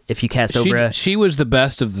expected. If you cast Oprah, She was the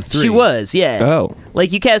best of the three. she was, yeah. Oh.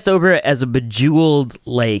 Like you cast Oprah as a bejeweled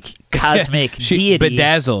like cosmic deity,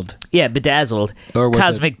 Bedazzled. yeah, bedazzled, Or was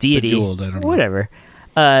cosmic it deity, bejeweled? I don't know. whatever.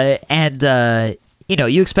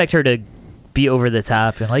 You expect her to be over the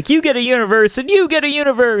top and like you get a universe and you get a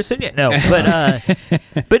universe and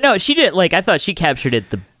but no, she did. Like I thought she captured it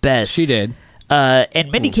the best. She did.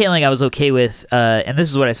 And Mindy Kaling, I was okay with. And this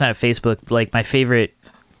is what I sent on Facebook. Like my favorite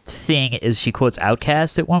thing is she quotes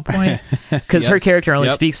Outkast at one point because her Yes. character only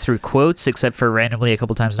Yep. speaks through quotes, except for randomly a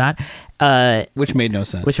couple times not. Which made no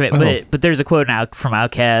sense. But there's a quote from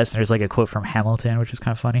Outkast, and there's like a quote from Hamilton, which is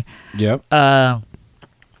kind of funny. Yep. I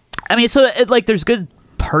mean, so like there's good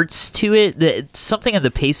parts to it. Something in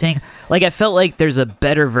the pacing, like I felt like there's a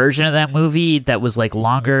better version of that movie that was like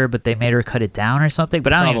longer, but they made her cut it down or something.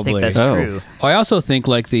 But I don't even think that's Oh. true. I also think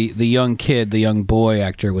like the young kid, the young boy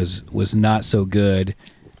actor was not so good.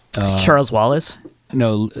 Charles Wallace,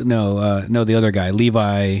 No, the other guy,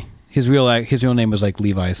 Levi. His real name was like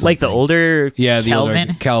Levi. Something. like the older the Calvin.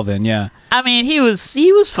 older Calvin. Yeah, I mean, he was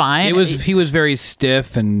fine. he was very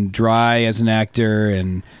stiff and dry as an actor,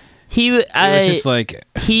 and He it was just like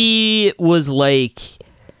he was like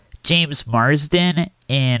James Marsden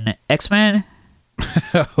in X-Men.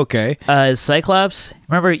 okay. Cyclops.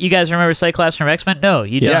 You guys remember Cyclops from X-Men? No,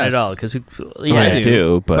 you don't Yes. at all. Because I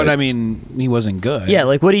do, but I mean, he wasn't good. yeah,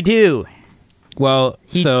 like what'd he do? Well,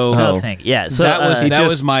 so Nothing. Yeah, so that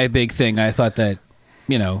was my big thing. I thought that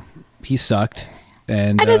he sucked,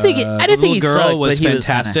 and I didn't think the he little girl sucked, was but he was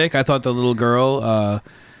fantastic. I thought the little girl,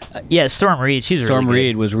 yeah, Storm Reed. She's Storm really good.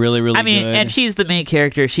 Reed, was really really. I mean, good. and she's the main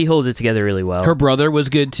character. She holds it together really well. her brother was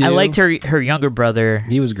good too. I liked her younger brother.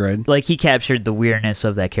 He was good. Like he captured the weirdness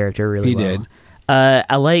of that character really He well. did.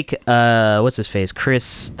 I like what's his face?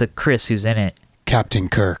 Chris who's in it. Captain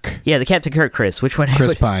Kirk. Yeah, the Captain Kirk Chris. Which one?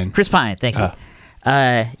 Chris Pine. Chris Pine, thank you.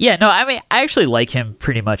 Yeah, no, I mean, I actually like him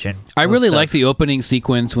pretty much in I most really stuff. like the opening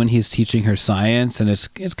sequence when he's teaching her science, and it's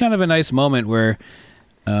kind of a nice moment where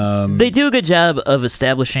They do a good job of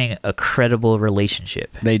establishing a credible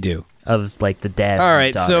relationship they do. of like the dad. All and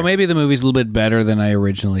right, daughter. so maybe the movie's a little bit better than I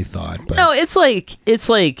originally thought. But No, it's like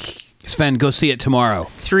Sven, go see it tomorrow.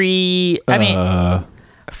 3. I mean,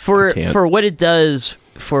 for can't. what it does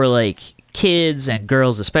for like kids and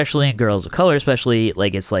girls, especially, and girls of color, especially,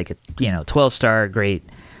 like it's like a 12-star, great.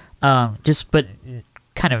 Just but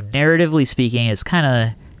kind of narratively speaking, it's kind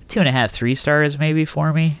of 2.5, 3 stars maybe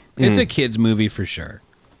for me. It's a kids movie for sure.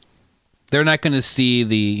 They're not going to see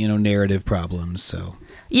the narrative problems. So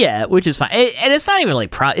Yeah, which is fine, and it's not even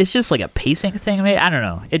like it's just like a pacing thing. Maybe I don't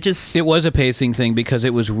know. it was a pacing thing because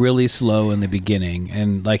it was really slow in the beginning,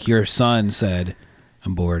 and like your son said,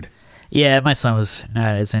 I'm bored. Yeah, my son was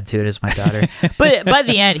not as into it as my daughter. But by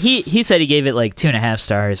the end, he said he gave it like 2.5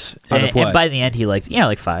 stars. Out of and what? by the end, he liked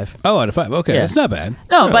like 5. Oh, out of 5. Okay, Yeah. that's not bad.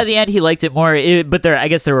 No, by the end, he liked it more. But I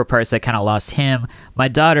guess there were parts that kind of lost him. My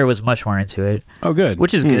daughter was much more into it, Oh, good.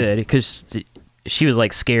 which is good because she was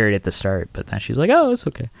like scared at the start, but then she was like, "Oh, it's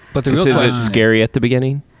okay." But the is real it question- scary at the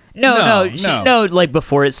beginning? No, No. like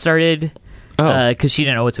before it started, Oh. because she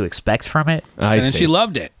didn't know what to expect from it. I and then see. she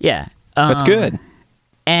loved it. Yeah, That's good.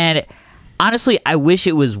 And honestly, I wish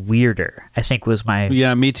it was weirder. I think was my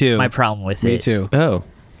Yeah, me too. my problem with Me it. too. Oh,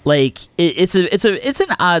 Like it's an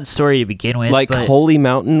odd story to begin with. like but, Holy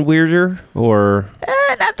Mountain weirder, or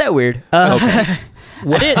not that weird. I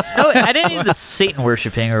didn't need the Satan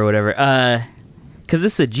worshiping or whatever. Because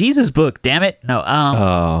this is a Jesus book. Damn it. No.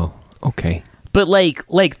 oh, okay. But like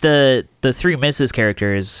the 3 Mrs.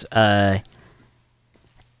 characters.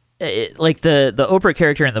 Like the Oprah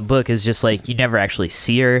character in the book is just like you never actually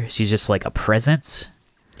see her. She's just like a presence.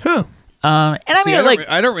 Huh. And I mean,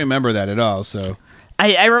 I don't remember that at all. So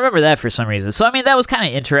I remember that for some reason. So I mean, that was kind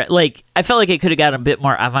of interesting. Like I felt like it could have gotten a bit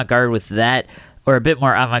more avant-garde with that, or a bit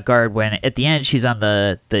more avant-garde when at the end she's on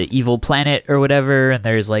the evil planet or whatever, and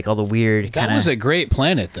there's like all the weird that kind was of. a great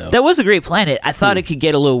planet, though. That was a great planet. I thought it could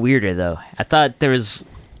get a little weirder though. I thought there was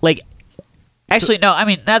like. Actually, no. I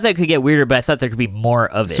mean, not that it could get weirder, but I thought there could be more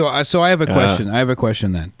of it. So I have a question. I have a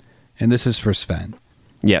question then, and this is for Sven.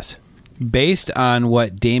 Yes. Based on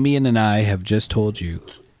what Damien and I have just told you,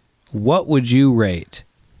 what would you rate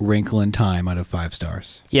Wrinkle in Time out of 5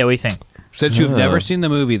 stars? Yeah, what do you think? Since you've never seen the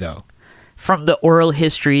movie, though, From the oral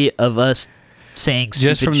history of us saying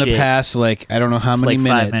just stupid from the shit, past, like I don't know how many like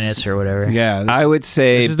minutes, 5 minutes or whatever. Yeah, I would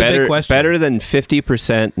say this is the big better question. better than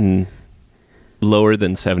 50% and lower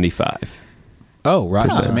than 75. Oh,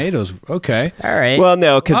 Rotten Tomatoes. Okay. All right. Well,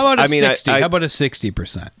 no, because How about a I mean, 60? I How about a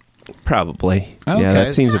 60%? probably. Okay. Yeah,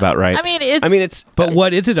 that seems about right. I mean, it's. But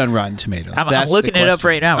what is it on Rotten Tomatoes? I'm That's the looking it up question.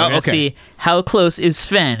 right now. We're Oh, gonna okay. see how close is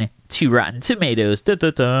Sven to Rotten Tomatoes. Da, da,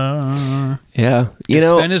 da. yeah, you If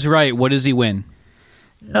know, Sven is right. What does he win?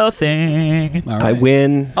 Nothing. All I right.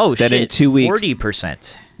 win. Oh that shit! in 2 weeks.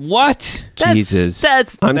 40%.40%. What? Jesus,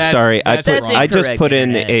 That's I'm That's- sorry. that's wrong. I just incorrect, put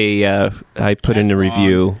in Internet. I put in a That's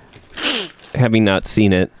review, having not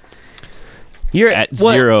seen it you're at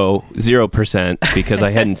what? 0% because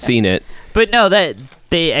I hadn't seen it. But no, that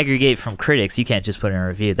they aggregate from critics. You can't just put in a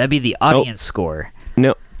review. That'd be the Oh. audience score.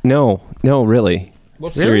 No, really.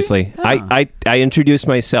 Seriously. Oh. I introduced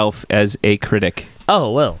myself as a critic,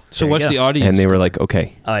 Oh, well. So there you what's go. the audience? and they were like,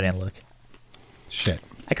 okay. Oh, I didn't look. Shit.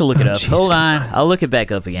 I could look it up. jeez. Hold on. I'll look it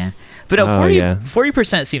back up again. But no, Oh, yeah.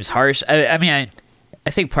 40% seems harsh. I mean, I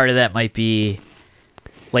think part of that might be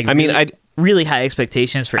like I mean, really, really high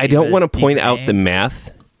expectations for I don't Eva want to point DuVernay. out the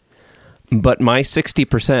math, but my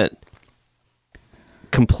 60%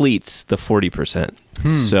 completes the 40%.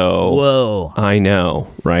 So Whoa. I know,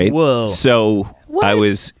 right? Whoa. So What? I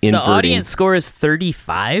was The inverting. audience score is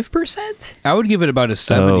 35%? I would give it about a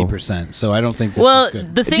 70%. So I don't think this Well, is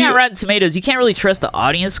good. the thing Do you- on Rotten Tomatoes, you can't really trust the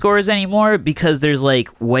audience scores anymore because there's like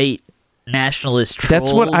white nationalist trolls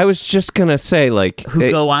That's what I was just going to say. Like, who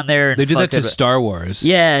go on there and They did that fuck to it up. Star Wars.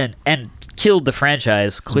 Yeah, and killed the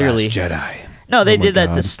franchise, clearly. Last Jedi. No, they Oh my did that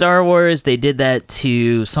to God. Star Wars. They did that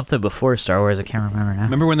to something before Star Wars. I can't remember now.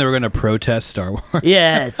 Remember when they were going to protest Star Wars?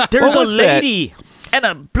 Yeah, there's a was that? lady and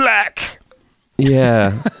a black.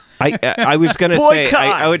 Yeah. I was going to say, Boycott!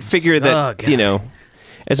 I would figure Oh, that, God. you know,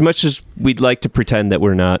 as much as we'd like to pretend that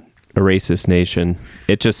we're not a racist nation,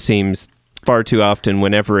 it just seems far too often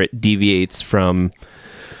whenever it deviates from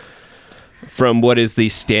what is the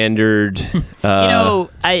standard Hollywood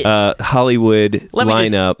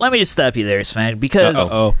lineup. Let me just stop you there, Sven, because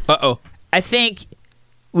Uh-oh. I think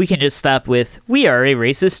we can just stop with we are a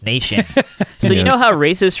racist nation. So you Yes. know how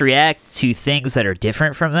racists react to things that are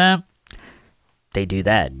different from them? They do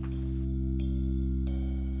that.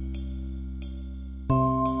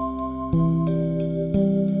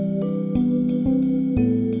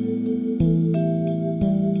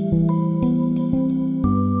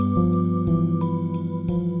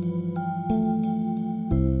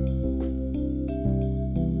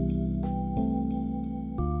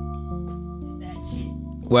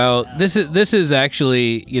 Well, this is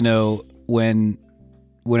actually, you know, when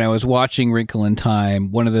I was watching Wrinkle in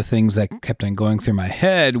Time, one of the things that kept on going through my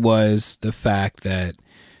head was the fact that,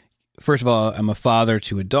 first of all, I'm a father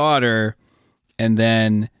to a daughter, and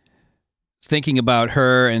then thinking about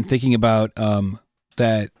her and thinking about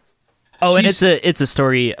that. Oh, and she's- it's a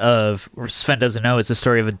story of Sven doesn't know. It's a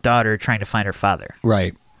story of a daughter trying to find her father.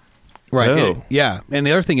 Right. Oh. Yeah. And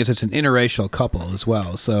the other thing is it's an interracial couple as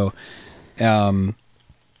well. So,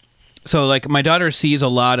 like my daughter sees a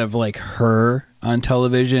lot of like her on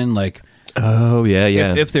television. Like, Oh, yeah,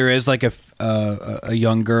 yeah. if there is like a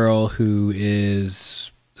young girl who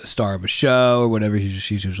is the star of a show or whatever,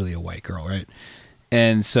 she's usually a white girl, right?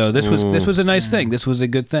 And so this was a nice thing. This was a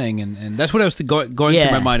good thing, and that's what I was going Yeah.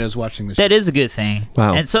 through my mind. I was watching this. That is a good thing.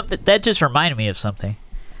 Wow. And something that just reminded me of something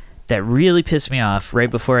that really pissed me off right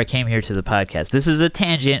before I came here to the podcast. This is a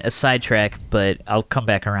tangent, a sidetrack, but I'll come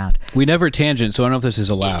back around. We never tangent, so I don't know if this is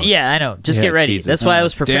allowed. Yeah, I know. Just Yeah, get ready. Jesus. That's why I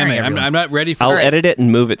was preparing. Damn it! everyone. I'm not ready for. I'll it. edit it and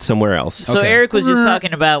move it somewhere else. So Okay. Eric was just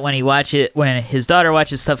talking about when his daughter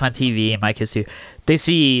watches stuff on TV, and my kids too. They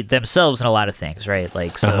see themselves in a lot of things, right?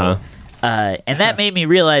 Like so, Uh-huh. and that made me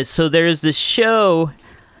realize. So there's this show,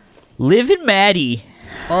 Liv and Maddie,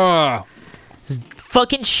 Oh,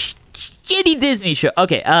 fucking shitty Disney show.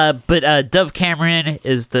 Okay, but Dove Cameron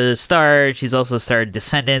is the star. She's also starred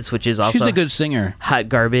Descendants, which is also she's a good singer. hot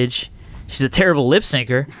garbage. She's a terrible lip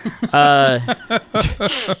syncer.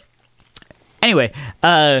 Anyway,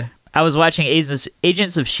 I was watching Agents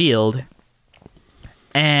of S.H.I.E.L.D.,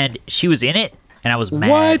 and she was in it, and I was mad.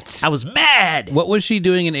 What? I was mad. What was she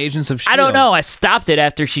doing in Agents of S.H.I.E.L.D.? I don't know. I stopped it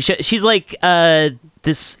after she's like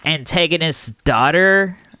this antagonist's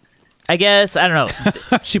daughter, I guess. I don't know.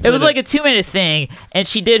 It was like a 2-minute thing, and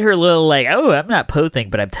she did her little like, "Oh, I'm not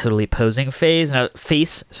posing, but I'm totally posing" face,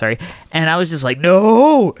 and I was just like,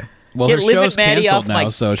 "No." Well, Get her Liv and show's Maddie canceled off my now,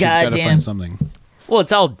 so she's got to goddamn- find something. Well,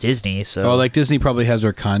 it's all Disney, so Oh, like Disney probably has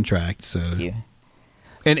her contract, so you.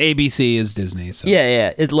 and ABC is Disney. So.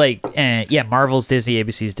 Yeah. It's like, Marvel's Disney,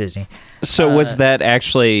 ABC's Disney. So was that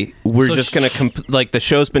actually? We're So just going to like the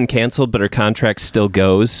show's been canceled, but her contract still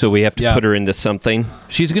goes, so we have to Yeah. put her into something.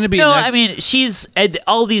 She's going to be. No, in that- I mean, she's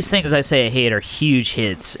all these things I say I hate are huge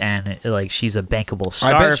hits, and like she's a bankable I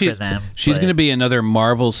star bet for them. she's but- going to be another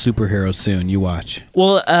Marvel superhero soon. You watch.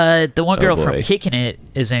 Well, the one girl from boy. Kicking It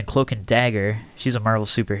is in Cloak and Dagger. She's a Marvel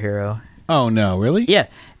superhero. Oh no, really? Yeah,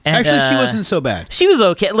 and, Actually, she wasn't so bad. She was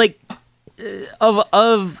okay. Like of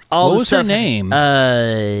all What the was her stuff, name?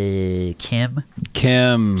 Kim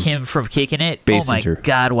Kim. from Kicking It. Basinger. Oh my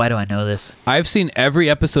god, why do I know this? I've seen every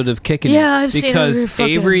episode of Kickin' It. Yeah, I've seen every because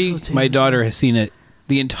fucking Avery, episode, too. my daughter, has seen it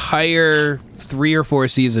the entire 3 or 4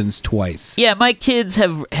 seasons twice. Yeah, my kids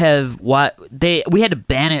have what we had to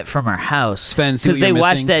ban it from our house Sven, see what they you're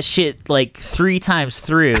watched missing? that shit like 3 times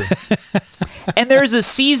through. And there's a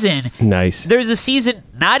season, Nice.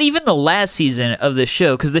 not even the last season of the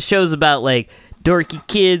show, because the show's about like dorky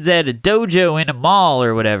kids at a dojo in a mall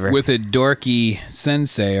or whatever. With a dorky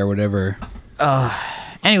sensei or whatever.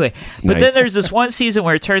 Anyway, but Nice. then there's this one season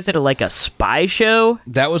where it turns into like a spy show.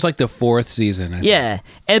 That was like the 4th season. I think. Yeah,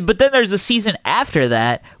 but then there's a season after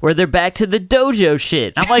that where they're back to the dojo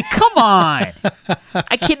shit. I'm like, come on!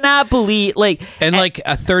 I cannot believe And like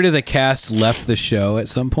a third of the cast left the show at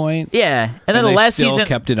some point. yeah, and then And the they last still season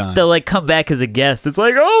kept it on. they'll like come back as a guest. It's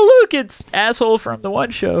like, oh look, it's asshole from the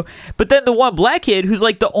one show. But then the one black kid who's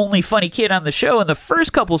like the only funny kid on the show in the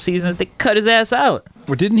first couple seasons, they cut his ass out.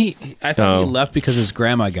 Or didn't he? I thought Oh. he left because his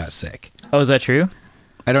grandma got sick. Oh, is that true?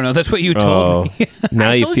 I don't know. That's what you Oh, told me.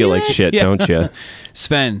 now you told feel you like that? shit, Yeah. don't you?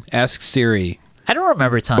 Sven, ask Siri. I don't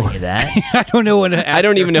remember telling you that. I don't know what to ask I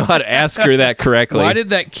don't her. even know how to ask her that correctly. Why did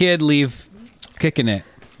that kid leave kicking it?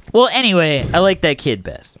 Well, anyway, I like that kid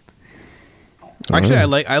best.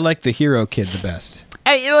 Actually, I like the hero kid the best.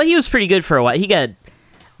 Well, he was pretty good for a while. He got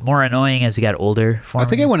more annoying as he got older. For I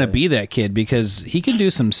think me, I want to but- be that kid because he can do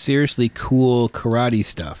some seriously cool karate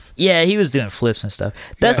stuff. Yeah, he was doing flips and stuff.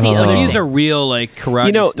 That's Yeah. the other. He's thing. a real like karate.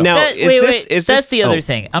 You know, star. now- That- is wait, this- wait. is That's this- the other oh.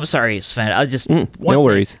 thing. I'm sorry, Sven. I'll just no one thing.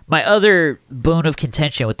 worries. My other bone of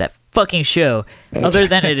contention with that fucking show, other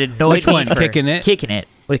than it annoyed Which me one? for Kicking It? kicking it,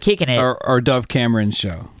 with kicking it, or Dove Cameron's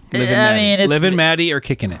show. Live and I Maddie. mean, it's- Live and Maddie or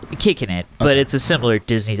kicking it. kicking it. But it's a similar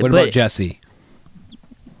Disney thing. What But about Jesse?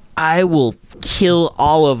 I will kill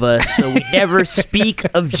all of us so we never speak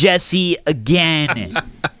of Jesse again.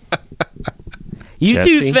 You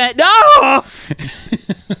too, Jesse? Sven. No,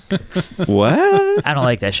 What? I don't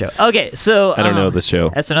like that show. Okay, so I don't know the show.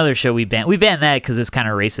 That's another show we banned. We banned that because it's kind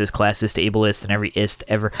of racist, classist, ableist, and every ist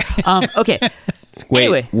ever. Okay. Wait,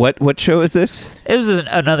 Anyway, what show is this? it was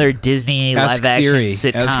another Disney Ask live action Siri.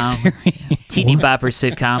 sitcom, Ask Siri. teeny bopper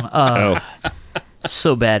sitcom.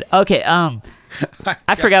 So bad. Okay.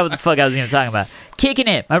 I forgot what the fuck I was even talking about. Kicking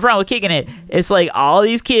It. My problem with Kicking It, it's like all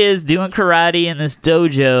these kids doing karate in this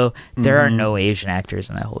dojo. There are no Asian actors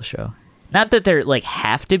in that whole show. Not that there like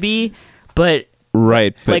have to be, but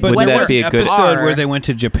Right, but Like, would when that we're- be a good? episode R. where they went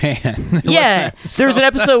to Japan? yeah, there was an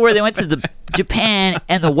episode where they went to the Japan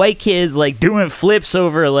and the white kids like doing flips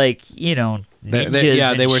over like ninjas.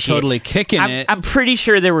 yeah, and they were shit. totally kicking it. I'm pretty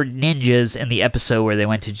sure there were ninjas in the episode where they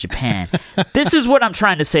went to Japan. This is what I'm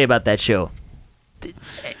trying to say about that show.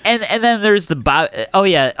 And then there's the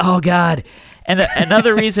oh god, and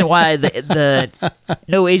another reason why the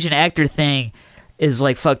no Asian actor thing is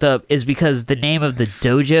like fucked up is because the name of the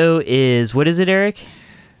dojo is, what is it, Eric?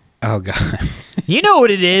 Oh god, You know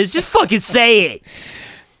what it is. Just fucking say it.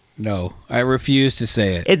 no! I refuse to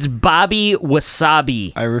say it. It's Bobby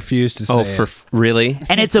Wasabi. I refuse to say Oh, it. really?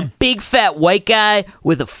 And it's a big fat white guy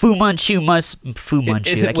with a Fu Manchu Is it- I was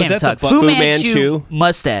can't that talk. the Fu Fu Manchu Manchu?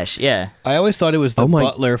 mustache. Yeah. I always thought it was the Oh my-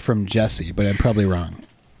 butler from Jesse, but I'm probably wrong.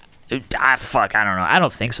 Fuck. I don't know. I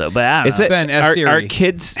don't think so, but I don't Is know. it Sven, ask Siri.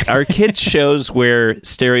 are kids shows where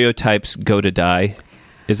stereotypes go to die?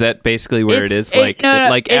 Is that basically where it is? Like no,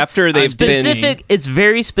 like it's after they've specific, been It's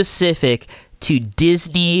very specific to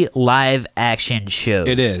Disney live action shows.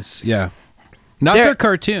 It is, yeah. Not They're- their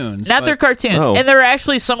cartoons. Not their but- cartoons. Oh. And there are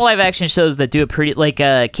actually some live action shows that do it pretty, like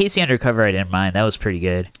Casey Undercover, I didn't mind. That was pretty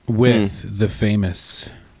good. with the famous.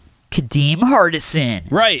 Kadeem Hardison.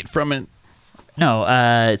 Right, from it. No,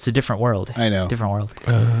 it's a different world. I know. Different world.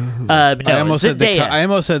 But no, I almost said Zendaya. I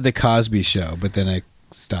almost said the Cosby Show, but then I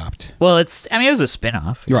stopped. Well, it was a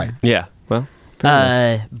spin-off. Right. Yeah. Well,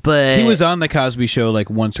 But He was on the Cosby Show like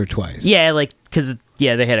once or twice. yeah, like because they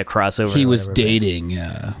had a crossover. He or was whatever, but- dating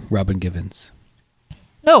Robin Givens.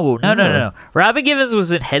 No. Robin Givens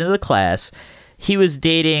was at Head of the Class. He was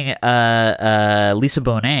dating Lisa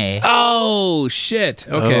Bonet. Oh shit!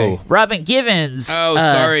 Okay. Oh. Robin Givens. Oh,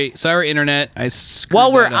 sorry, internet. I screwed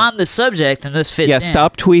While we're that up. on the subject, and this fits yeah. in.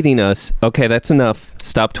 Stop tweeting us. Okay, that's enough.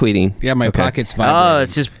 Stop tweeting. Yeah, my Okay. pocket's vibrating. Oh,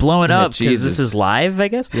 it's just blowing Yeah, up because this Jesus. is live, I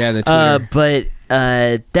guess. Yeah, the Twitter. But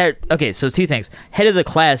okay. So two things. Head of the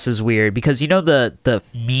Class is weird because you know the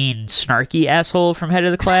mean, snarky asshole from Head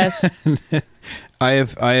of the Class. I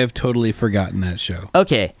have totally forgotten that show.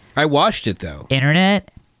 Okay, I watched it though.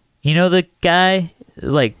 internet. You know the guy,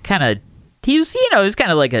 like kind of. He's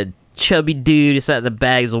kind of like a chubby dude. It's at the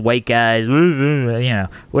bags of white guys.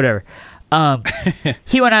 Whatever.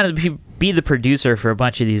 He went on to be the producer for a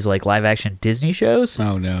bunch of these like live action Disney shows.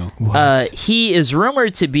 Oh no. He is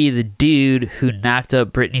rumored to be the dude who knocked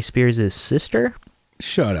up Britney Spears' sister.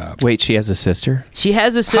 Shut up. Wait, she has a sister. She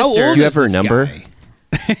has a sister. How old Do you is have her this number? guy?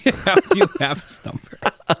 How do you have his number?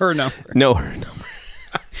 Her number. No, her number.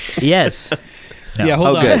 Yes. No. Yeah,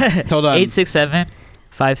 hold Oh, on. good. Hold on.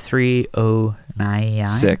 867-530-9.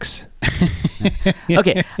 6.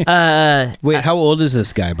 Okay. Wait, how old is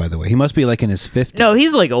this guy, by the way? He must be like in his 50s. No,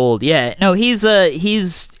 he's like old. Yeah. No, he's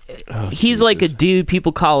like a dude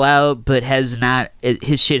people call out, but has not.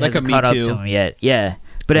 His shit Like hasn't a caught Me up Too? to him yet. Yeah,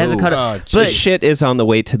 but it hasn't caught up. Oh, The But shit is on the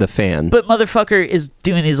way to the fan. but motherfucker is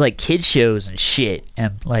doing these like kid shows and shit,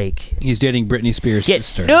 and like He's dating Britney Spears'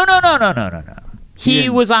 sister. No. He Yeah.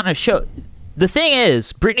 was on a show. The thing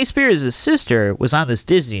is, Britney Spears' sister was on this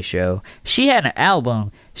Disney show. She had an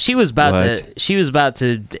album. She was about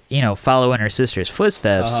to, follow in her sister's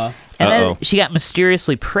footsteps, Uh-huh. and then Uh-oh. she got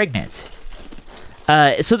mysteriously pregnant.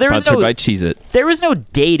 So there was Sponsored no by Cheez-It. there was no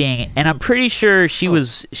dating, and I'm pretty sure she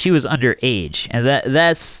was underage, and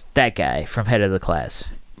that's that guy from Head of the Class.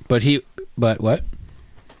 But what?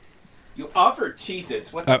 You offered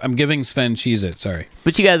Cheez-Its. What? I'm giving Sven Cheez-It, sorry.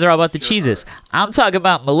 But you guys are all about the cheeses. I'm talking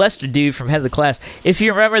about molester dude from Head of the Class. If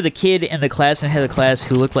you remember the kid in the class and Head of the Class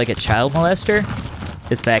who looked like a child molester,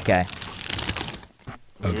 it's that guy.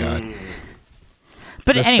 Oh, God.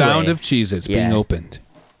 But The anyway, sound of Cheez-Its being Yeah. opened.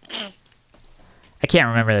 I can't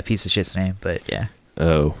remember that piece of shit's name, but yeah.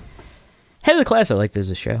 Oh. Head of the Class I liked as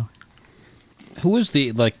a show. Who was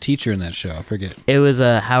the teacher in that show? I forget. It was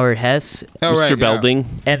Howard Hess, Oh, Mr. right, yeah.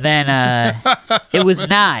 Belding. and then it was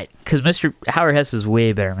not, because Mr. Howard Hess is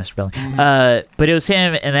way better than Mr. Belding. But it was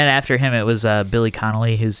him, and then after him it was Billy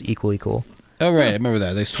Connolly, who's equally cool. Oh, right. I remember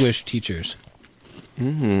that. They switched teachers.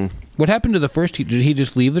 Mm-hmm. What happened to the first teacher? Did he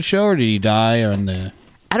just leave the show, or did he die on the...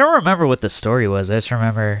 I don't remember what the story was. I just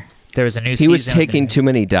remember there was a new season. He was with taking him. too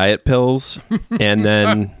many diet pills, and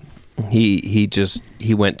then he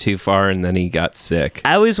went too far, and then he got sick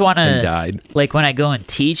I always want and to, died. like, when I go and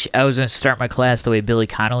teach, I was going to start my class the way Billy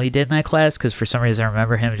Connolly did in that class, because for some reason I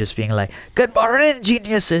remember him just being like, "Good morning,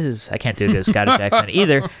 geniuses." I can't do a good Scottish accent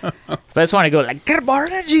either, but I just want to go like, "Good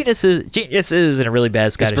morning, geniuses," in a really bad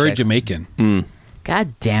It's Scottish very accent. Jamaican.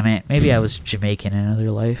 God damn it. Maybe I was Jamaican in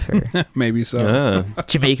another life, or Maybe so.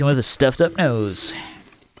 Jamaican with a stuffed up nose.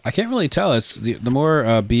 I can't really tell. It's the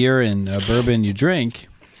more beer and bourbon you drink.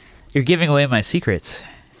 You're giving away my secrets,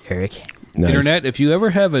 Eric. Nice. Internet, if you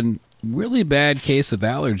ever have a really bad case of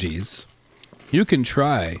allergies, you can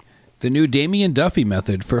try the new Damien Duffy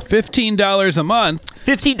method for $15 a month.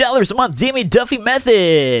 $15 a month, Damien Duffy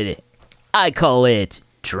method. I call it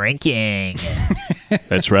drinking.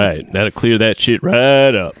 That's right. That'll clear that shit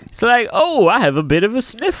right up. It's like, oh, I have a bit of a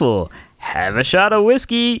sniffle. Have a shot of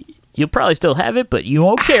whiskey. You'll probably still have it, but you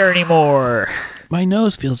won't care anymore. My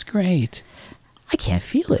nose feels great. I can't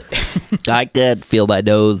feel it. I can't feel my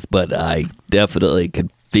nose, but I definitely can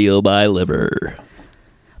feel my liver.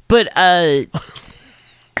 But, How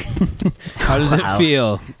does Wow. it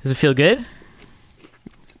feel? does it feel good?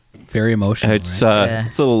 Very emotional. It's right? Yeah.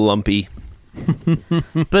 it's a little lumpy.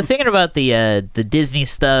 But thinking about the Disney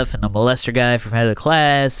stuff and the molester guy from Head of the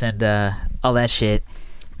Class and all that shit,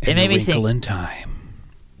 it And made a me Wrinkle think in Time.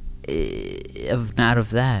 not of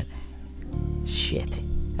that. Shit.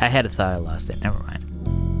 I had a thought, I lost it. Never mind.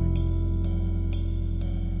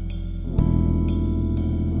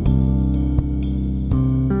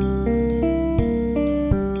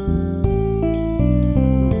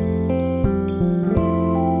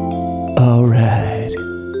 All right,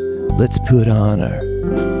 let's put on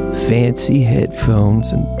our fancy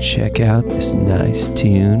headphones and check out this nice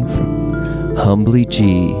tune from Humbly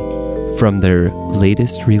G from their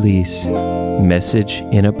latest release, Message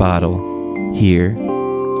in a Bottle. Here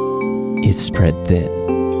is Spread Thin.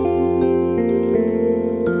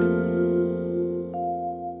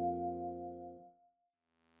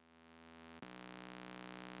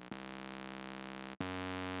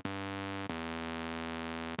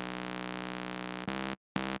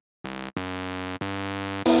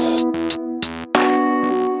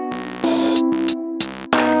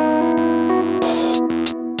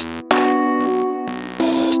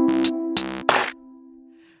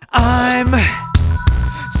 I'm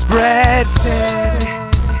spread thin.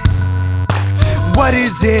 What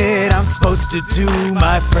is it I'm supposed to do,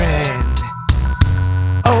 my friend?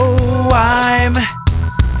 Oh, I'm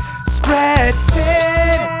spread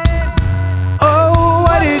thin. Oh,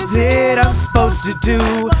 what is it I'm supposed to do?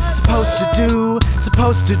 Supposed to do,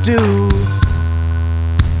 supposed to do.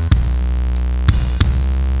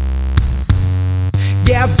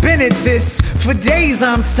 Yeah, I've been at this for days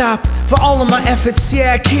non-stop, For all of my efforts,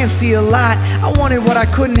 yeah, I can't see a lot. I wanted what I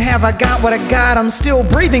couldn't have, I got what I got. I'm still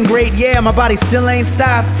breathing great, yeah, my body still ain't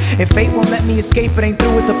stopped. If fate won't let me escape, it ain't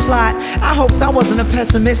through with the plot. I hoped I wasn't a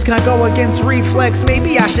pessimist, can I go against reflex?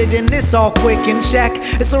 Maybe I should end this all quick and check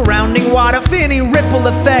the surrounding water for any ripple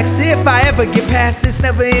effects. If I ever get past this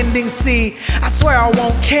never-ending sea, I swear I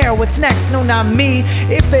won't care what's next, no, not me.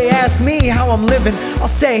 If they ask me how I'm living, I'll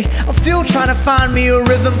say I'm still trying to find me a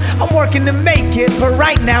rhythm. I'm working to make it, but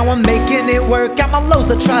right now I'm making it work. Got my lows,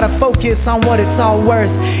 I try to focus on what it's all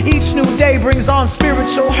worth. Each new day brings on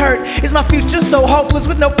spiritual hurt. Is my future so hopeless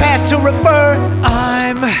with no past to refer?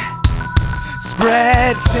 I'm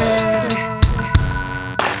spread thin.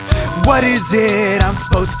 What is it I'm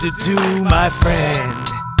supposed to do, my friend?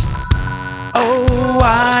 Oh,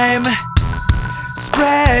 I'm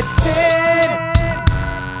spread thin.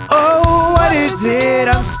 Oh, what is it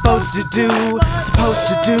I'm supposed to do? Supposed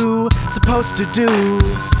to do, supposed to do.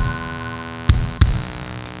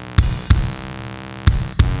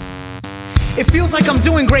 It feels like I'm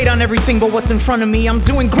doing great on everything but what's in front of me. I'm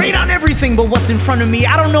doing great on everything but what's in front of me.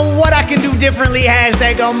 I don't know what I can do differently.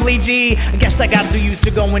 Hashtag G. I guess I got too used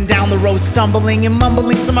to going down the road, stumbling and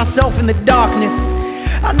mumbling to myself in the darkness.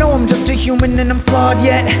 I know I'm just a human and I'm flawed,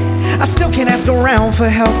 yet I still can't ask around for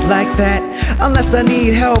help like that, unless I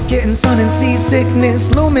need help getting sun and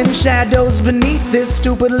seasickness, looming shadows beneath this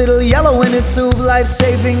stupid little yellow in a tube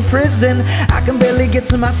life-saving prison. I can barely get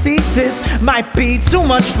to my feet. This might be too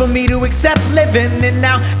much for me to accept living. And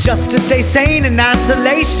now just to stay sane in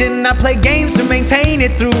isolation, I play games to maintain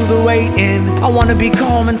it through the waiting. I wanna be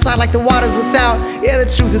calm inside like the waters without. Yeah, the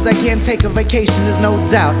truth is I can't take a vacation, there's no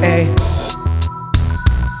doubt, ayy.